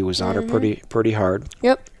doe. He was on her pretty hard,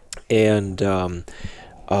 Yep. and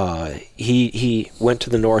he went to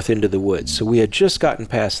the north into the woods. So we had just gotten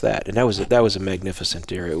past that, and that was a magnificent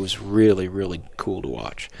deer. It was really, really cool to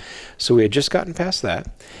watch. So we had just gotten past that,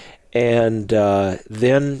 and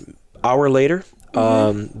then hour later,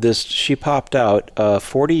 she popped out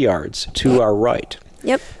 40 yards to our right.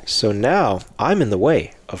 Yep. So now I'm in the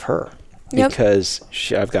way of her. Yep. Because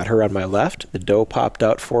I've got her on my left. The doe popped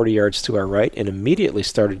out 40 yards to our right and immediately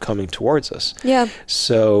started coming towards us. Yeah.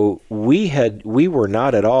 So we were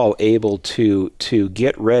not at all able to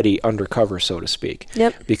get ready under cover, so to speak.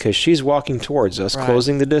 Yep. Because she's walking towards us, Right.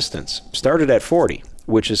 closing the distance. Started at 40,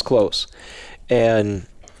 which is close. And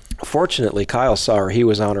fortunately, Kyle saw her. He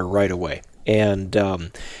was on her right away. And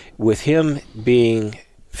with him being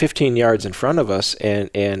 15 yards in front of us and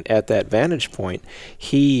at that vantage point,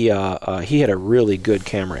 he had a really good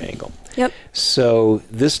camera angle. Yep. So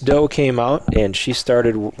this doe came out and she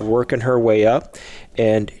started working her way up,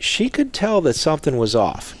 and she could tell that something was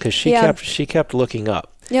off because she kept looking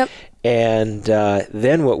up. Yep. And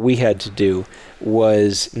then what we had to do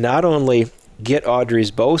was not only get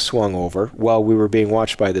Audrey's bow swung over while we were being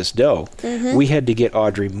watched by this doe, we had to get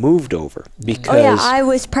Audrey moved over because Oh yeah, I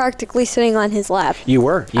was practically sitting on his lap. you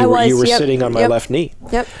were Yep, sitting on my yep. left knee.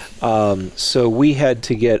 Yep. So we had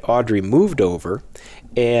to get Audrey moved over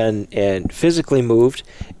and physically moved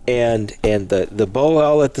and the bow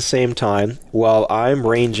all at the same time while I'm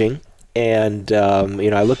ranging. And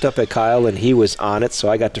I looked up at Kyle and he was on it, so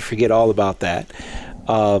I got to forget all about that.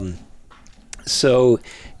 So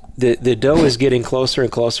the doe is getting closer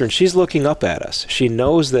and closer, and she's looking up at us. She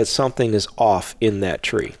knows that something is off in that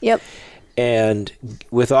tree. Yep. And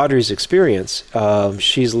with Audrey's experience,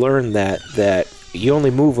 she's learned that you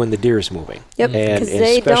only move when the deer is moving. Yep, because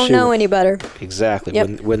they don't especially know any better. Exactly.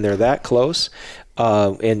 Yep. When they're that close,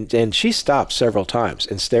 and she stopped several times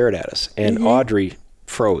and stared at us, and Audrey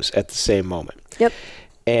froze at the same moment. Yep.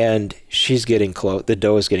 And she's getting close. The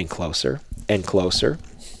doe is getting closer and closer,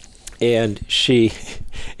 and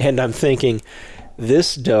I'm thinking,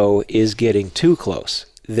 this doe is getting too close.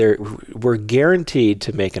 We're guaranteed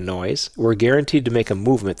to make a noise. We're guaranteed to make a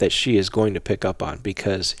movement that she is going to pick up on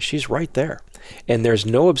because she's right there. And there's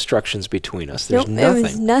no obstructions between us. There's nothing. It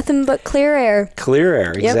was nothing but clear air. Clear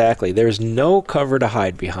air, exactly. There's no cover to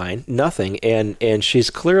hide behind, nothing. And she's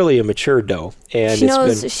clearly a mature doe. And she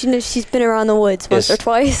knows she's been around the woods once or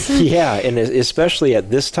twice. Yeah, and especially at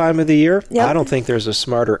this time of the year, I don't think there's a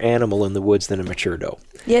smarter animal in the woods than a mature doe.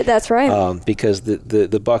 Yeah, that's right. Because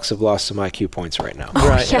the bucks have lost some IQ points right now.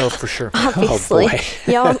 Right. Yeah. Oh, for sure. Obviously. Oh, boy.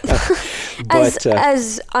 Yeah.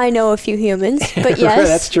 as I know a few humans, but yes.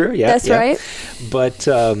 That's true. Yeah. That's right. But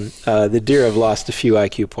the deer have lost a few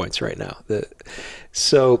IQ points right now.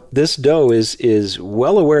 So this doe is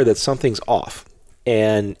well aware that something's off.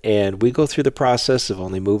 And we go through the process of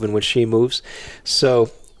only moving when she moves.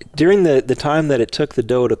 So during the time that it took the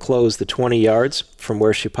doe to close the 20 yards from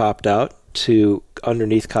where she popped out to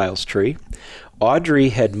underneath Kyle's tree, Audrey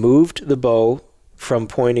had moved the bow from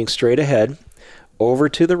pointing straight ahead over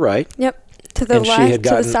to the right. Yep. To the left, to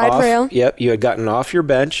the side rail. Yep. You had gotten off your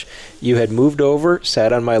bench. You had moved over,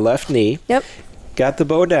 sat on my left knee. Yep. Got the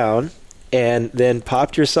bow down, and then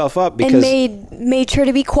popped yourself up because made sure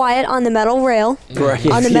to be quiet on the metal rail. Right.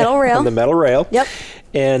 On the metal rail. On the metal rail. Yep.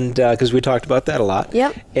 And because we talked about that a lot.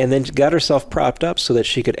 Yep. And then got herself propped up so that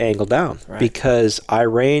she could angle down because I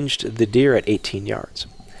ranged the deer at 18 yards.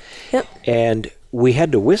 Yep. And we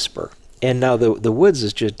had to whisper. And now the woods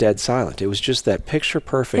is just dead silent. It was just that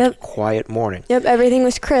picture-perfect, quiet morning. Yep, everything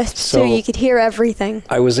was crisp, so you could hear everything.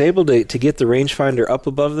 I was able to get the rangefinder up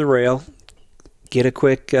above the rail, get a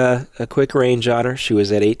quick range on her. She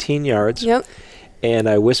was at 18 yards. Yep. And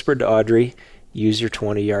I whispered to Audrey, use your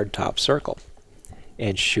 20-yard top circle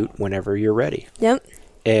and shoot whenever you're ready. Yep.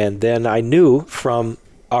 And then I knew from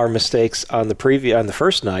our mistakes on the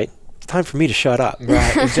first night, it's time for me to shut up.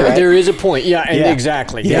 Right. There is a point. Yeah,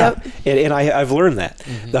 exactly. Yeah. Yep. And I've learned that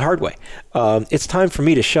the hard way. It's time for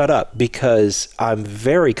me to shut up because I'm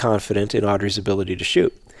very confident in Audrey's ability to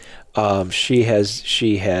shoot. She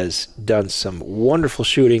has done some wonderful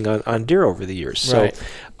shooting on deer over the years. So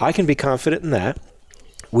I can be confident in that.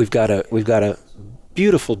 We've got a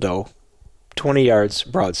beautiful doe, 20 yards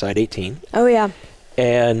broadside, 18. Oh, yeah.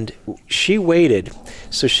 And she waited.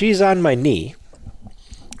 So she's on my knee.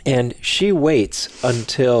 And she waits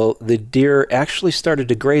until the deer actually started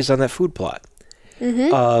to graze on that food plot.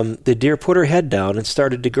 Mm-hmm. The deer put her head down and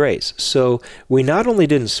started to graze. So we not only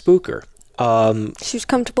didn't spook her. She was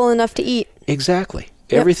comfortable enough to eat. Exactly.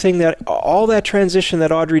 Yep. All that transition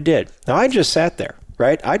that Audrey did. Now, I just sat there,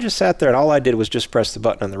 right? I just sat there, and all I did was just press the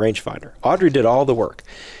button on the rangefinder. Audrey did all the work.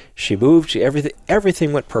 She moved.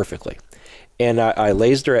 Everything went perfectly. And I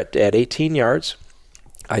lased her at 18 yards.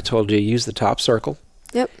 I told you to use the top circle.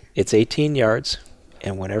 Yep. It's 18 yards,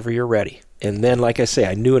 and whenever you're ready. And then, like I say,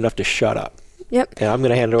 I knew enough to shut up. Yep. And I'm going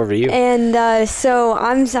to hand it over to you. And so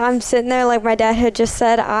I'm sitting there, like my dad had just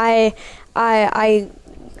said. I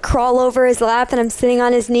crawl over his lap, and I'm sitting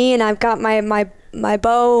on his knee, and I've got my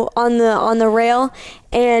bow on the rail,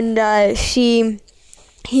 and he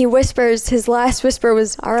whispers. His last whisper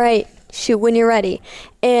was, "All right, shoot when you're ready."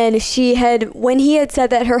 And when he had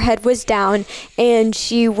said that her head was down and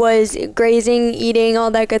she was grazing, eating,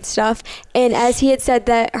 all that good stuff, and as he had said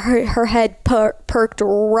that, her head perked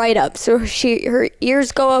right up. So her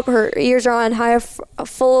ears go up, her ears are on high,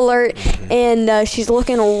 full alert, and she's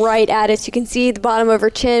looking right at us. You can see the bottom of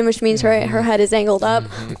her chin, which means her head is angled up,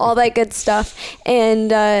 all that good stuff.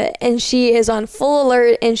 And she is on full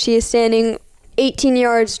alert, and she is standing 18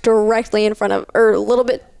 yards directly in front of, or a little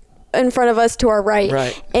bit in front of us to our right.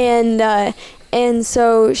 And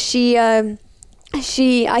so I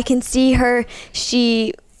can see her.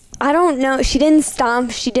 I don't know. She didn't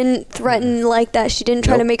stomp. She didn't threaten like that. She didn't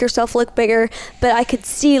try to make herself look bigger. But I could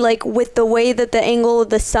see, like, with the way that the angle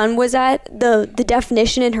of the sun was at, the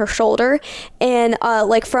definition in her shoulder, and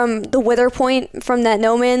like from the wither point, from that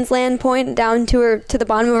no man's land point down to the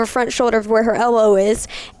bottom of her front shoulder where her elbow is,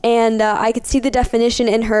 and I could see the definition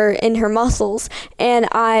in her muscles. And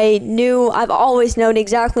I've always known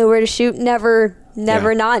exactly where to shoot.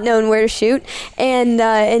 Never not known where to shoot,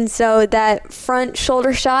 and so that front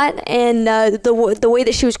shoulder shot and the way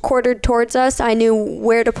that she was quartered towards us, I knew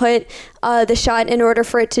where to put the shot in order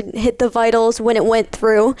for it to hit the vitals when it went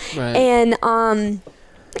through. And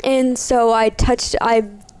so I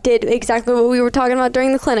did exactly what we were talking about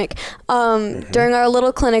during the clinic. During our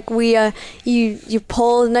little clinic, we you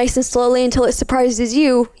pull nice and slowly until it surprises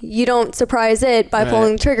you. You don't surprise it by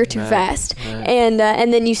pulling the trigger too fast, and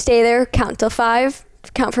then you stay there, count till 5,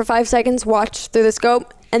 count for 5 seconds, watch through the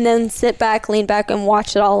scope, and then sit back, lean back, and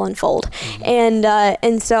watch it all unfold.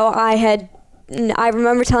 And so I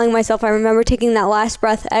remember telling myself, I remember taking that last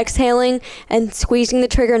breath, exhaling, and squeezing the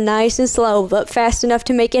trigger nice and slow, but fast enough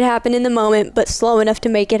to make it happen in the moment, but slow enough to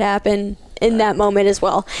make it happen in that moment as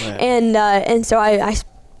well. And so I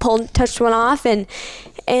touched one off,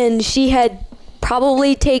 and she had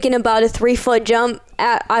probably taken about a 3-foot jump.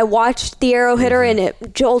 I watched the arrow hit her, and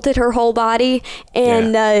it jolted her whole body,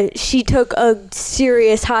 and she took a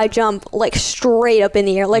serious high jump, like straight up in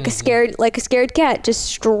the air, like a scared cat, just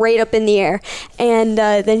straight up in the air. And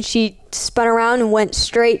then she spun around and went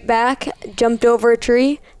straight back, jumped over a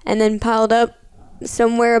tree, and then piled up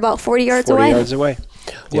somewhere about 40 yards away. 40 yards away.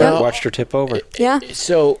 Well, watched her tip over. Yeah.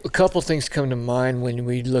 So a couple things come to mind when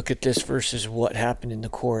we look at this versus what happened in the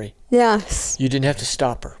quarry. Yes. You didn't have to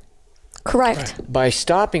stop her. Correct. By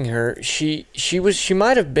stopping her, she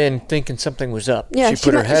might have been thinking something was up. Yeah, she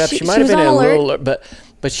put her head up. She might have was been on a alert. little alert,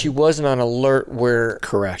 but she wasn't on alert where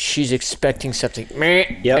she's expecting something.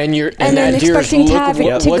 Yep. And then that deer is expecting to have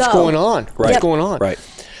looking, it to what's go. going on? Right. What's going on? Right.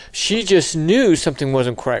 She just knew something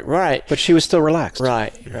wasn't quite right. But she was still relaxed.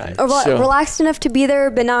 Right. Relaxed enough to be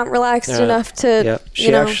there, but not relaxed enough to. Yeah.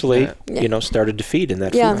 She actually, started to feed in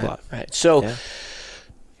that food plot. Right. So,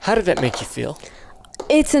 how did that make you feel?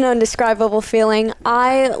 It's an indescribable feeling.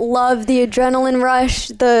 I love the adrenaline rush,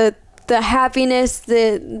 the happiness.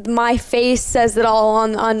 My face says it all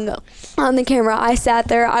on the camera. I sat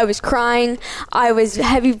there. I was crying. I was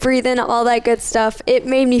heavy breathing. All that good stuff. It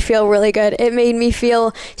made me feel really good. It made me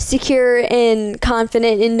feel secure and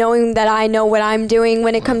confident in knowing that I know what I'm doing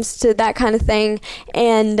when it comes to that kind of thing,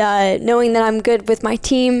 and knowing that I'm good with my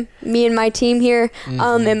team, me and my team here,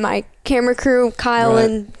 and my camera crew, Kyle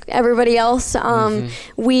and everybody else.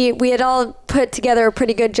 We had all put together a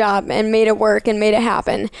pretty good job and made it work and made it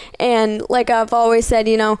happen. And like I've always said,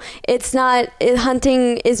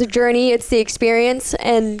 hunting is a journey, it's the experience,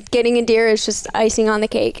 and getting a deer is just icing on the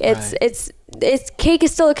cake. It's cake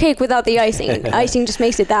is still a cake without the icing. Icing just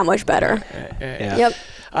makes it that much better. Yep.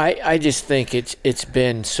 I just think it's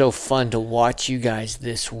been so fun to watch you guys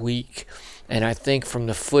this week. And I think from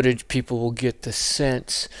the footage, people will get the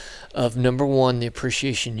sense of, number one, the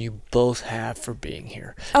appreciation you both have for being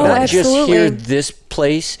here. Oh, Not absolutely. just here, this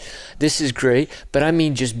place, this is great, but I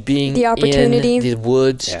mean just being the opportunity in the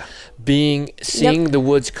woods, seeing the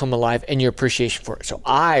woods come alive, and your appreciation for it. So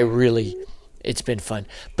it's been fun.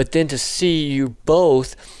 But then to see you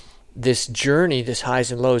both, this journey, this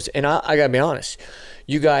highs and lows, and I got to be honest,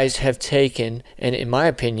 you guys have taken, and in my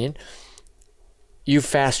opinion, you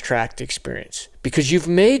fast-tracked experience because you've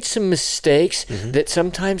made some mistakes that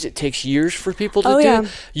sometimes it takes years for people to do. Yeah.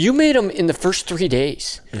 You made them in the first 3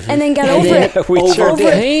 days. And then got over it. We sure did.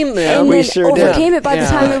 Overcame them. And then overcame it by the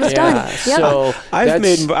time it was done. Yep. So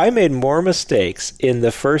I made more mistakes in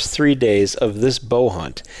the first 3 days of this bow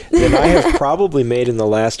hunt than I have probably made in the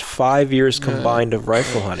last 5 years combined of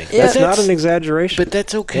rifle hunting. That's not an exaggeration. But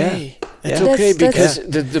that's okay. Yeah. That's okay because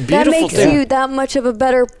the beautiful that makes thing. you that much of a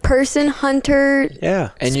better person, hunter,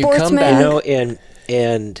 And you come sportsman. back.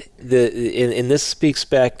 And this speaks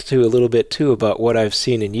back to a little bit too about what I've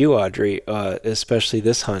seen in you, Audrey, especially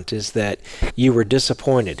this hunt, is that you were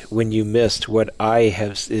disappointed when you missed what I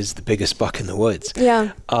have is the biggest buck in the woods.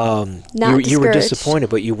 Yeah. You were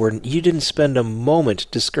disappointed, but you didn't spend a moment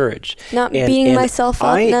discouraged. Not beating myself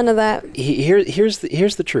up, none of that. Here's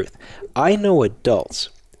the truth. I know adults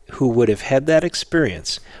who would have had that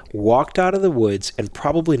experience, walked out of the woods, and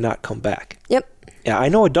probably not come back. Yep. Yeah, I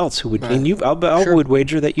know adults who would, and I would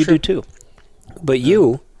wager that you do too. But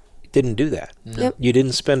you didn't do that. Yep. You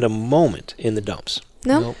didn't spend a moment in the dumps.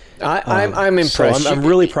 No. I'm impressed. So I'm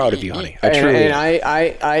really proud of you, honey. I truly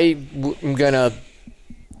am. I'm gonna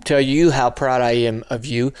tell you how proud I am of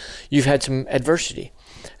you. You've had some adversity.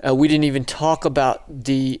 We didn't even talk about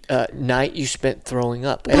the night you spent throwing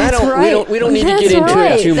up. And we don't need to get into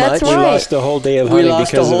it too much. We lost a whole day of hunting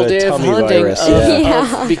because of a tummy virus.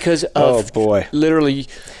 Because of literally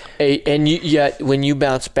And yet when you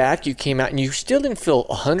bounced back, you came out and you still didn't feel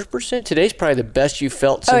 100%. Today's probably the best you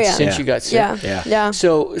felt since you got sick. Yeah.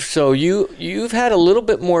 So you've had a little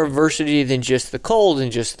bit more adversity than just the cold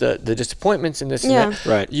and just the disappointments and this and that.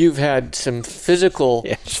 Right. You've had some physical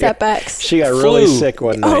setbacks. She got really sick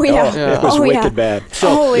one night. Oh, yeah. It was wicked bad.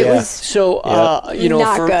 It was So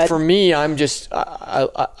for me, I'm just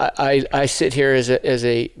I sit here as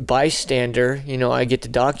a bystander. I get to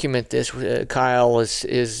document this. Kyle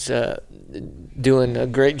is doing a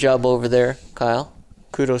great job over there. Kyle,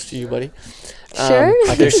 kudos to you, buddy. Sure.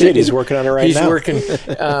 I can see it. He's working on it right now. He's working.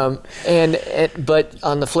 But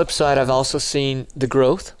on the flip side, I've also seen the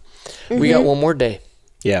growth. Mm-hmm. We got one more day.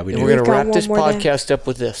 Yeah, we do. And we're going to wrap this podcast up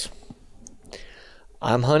with this.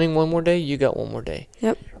 I'm hunting one more day. You got one more day.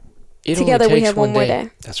 Yep. Together we have one more day.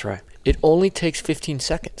 That's right. It only takes 15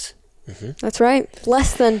 seconds. Mm-hmm. That's right.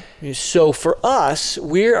 Less than. So for us,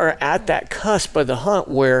 we are at that cusp of the hunt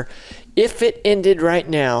where if it ended right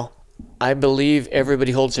now, I believe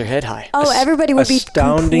everybody holds their head high. Oh, everybody would be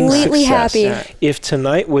completely happy. If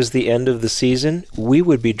tonight was the end of the season, we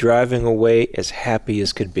would be driving away as happy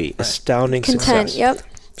as could be. Right. Astounding success. Yep.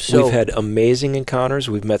 So we've had amazing encounters.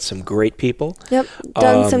 We've met some great people. Yep.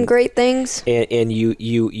 Done some great things. And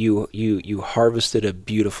you harvested a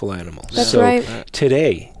beautiful animal. That's right.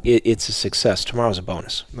 Today it's a success. Tomorrow's a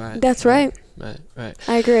bonus. Right. That's right. Right.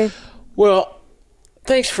 I agree. Well,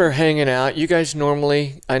 thanks for hanging out. You guys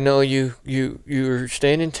normally, I know you're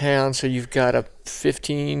staying in town, so you've got a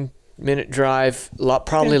 15-minute drive,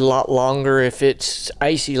 probably a lot longer if it's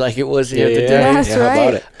icy like it was the other day. That's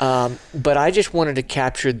right. How about it? But I just wanted to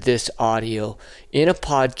capture this audio in a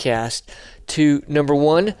podcast to, number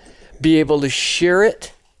one, be able to share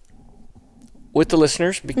it with the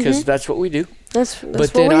listeners because that's what we do. That's but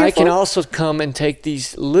what then we're I here can for. also come and take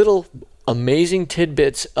these little amazing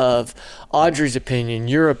tidbits of Audrey's opinion,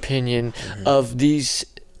 your opinion of these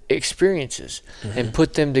experiences and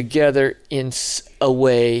put them together in a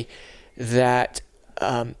way that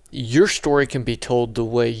your story can be told the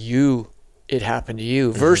way it happened to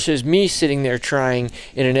you versus me sitting there trying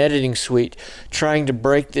in an editing suite trying to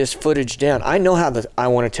break this footage down. I know how I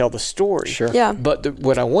want to tell the story. Sure. Yeah. But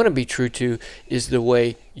what I want to be true to is the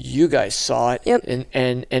way you guys saw it. Yep.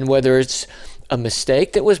 And whether it's a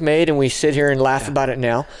mistake that was made and we sit here and laugh about it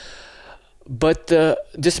now, but the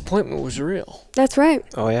disappointment was real. That's right.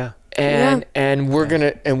 Oh yeah. And we're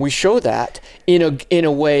gonna we show that in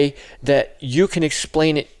a way that you can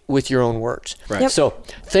explain it with your own words. Right. Yep. So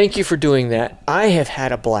thank you for doing that. I have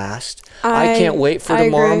had a blast. I can't wait for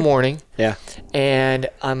tomorrow morning. Yeah. And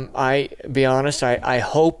I be honest, I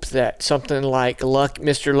hope that something like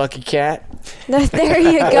Mr. Lucky Cat. There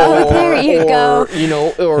you go.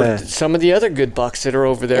 Or some of the other good bucks that are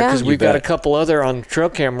over there because we've got a couple other on trail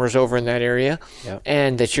cameras over in that area,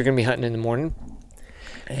 and that you're going to be hunting in the morning.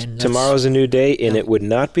 And tomorrow's a new day, and it would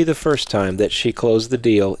not be the first time that she closed the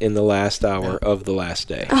deal in the last hour of the last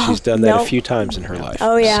day. She's done that a few times in her life.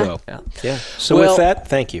 Oh, yeah. So with that,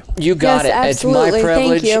 thank you. You got it. Absolutely. It's my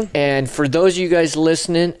privilege. Thank you. And for those of you guys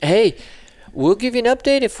listening, hey, we'll give you an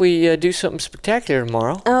update if we do something spectacular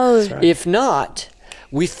tomorrow. Oh, right. If not,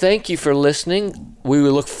 we thank you for listening. We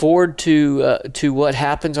will look forward to what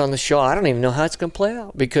happens on the show. I don't even know how it's going to play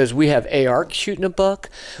out because we have ARC shooting a buck.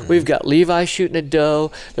 We've got Levi shooting a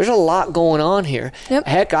doe. There's a lot going on here. Yep.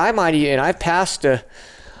 Heck, I passed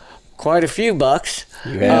quite a few bucks.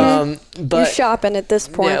 You have. But you're shopping at this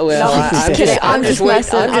point. Yeah, well, I'm just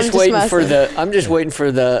messing. I'm just waiting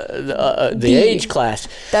for the age class.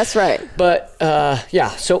 That's right. But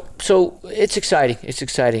so it's exciting. It's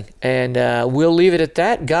exciting, and we'll leave it at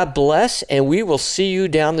that. God bless, and we will see you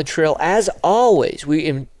down the trail as always.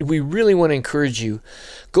 We really want to encourage you.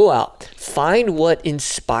 Go out, find what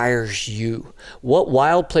inspires you. What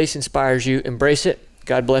wild place inspires you? Embrace it.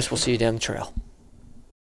 God bless. We'll see you down the trail.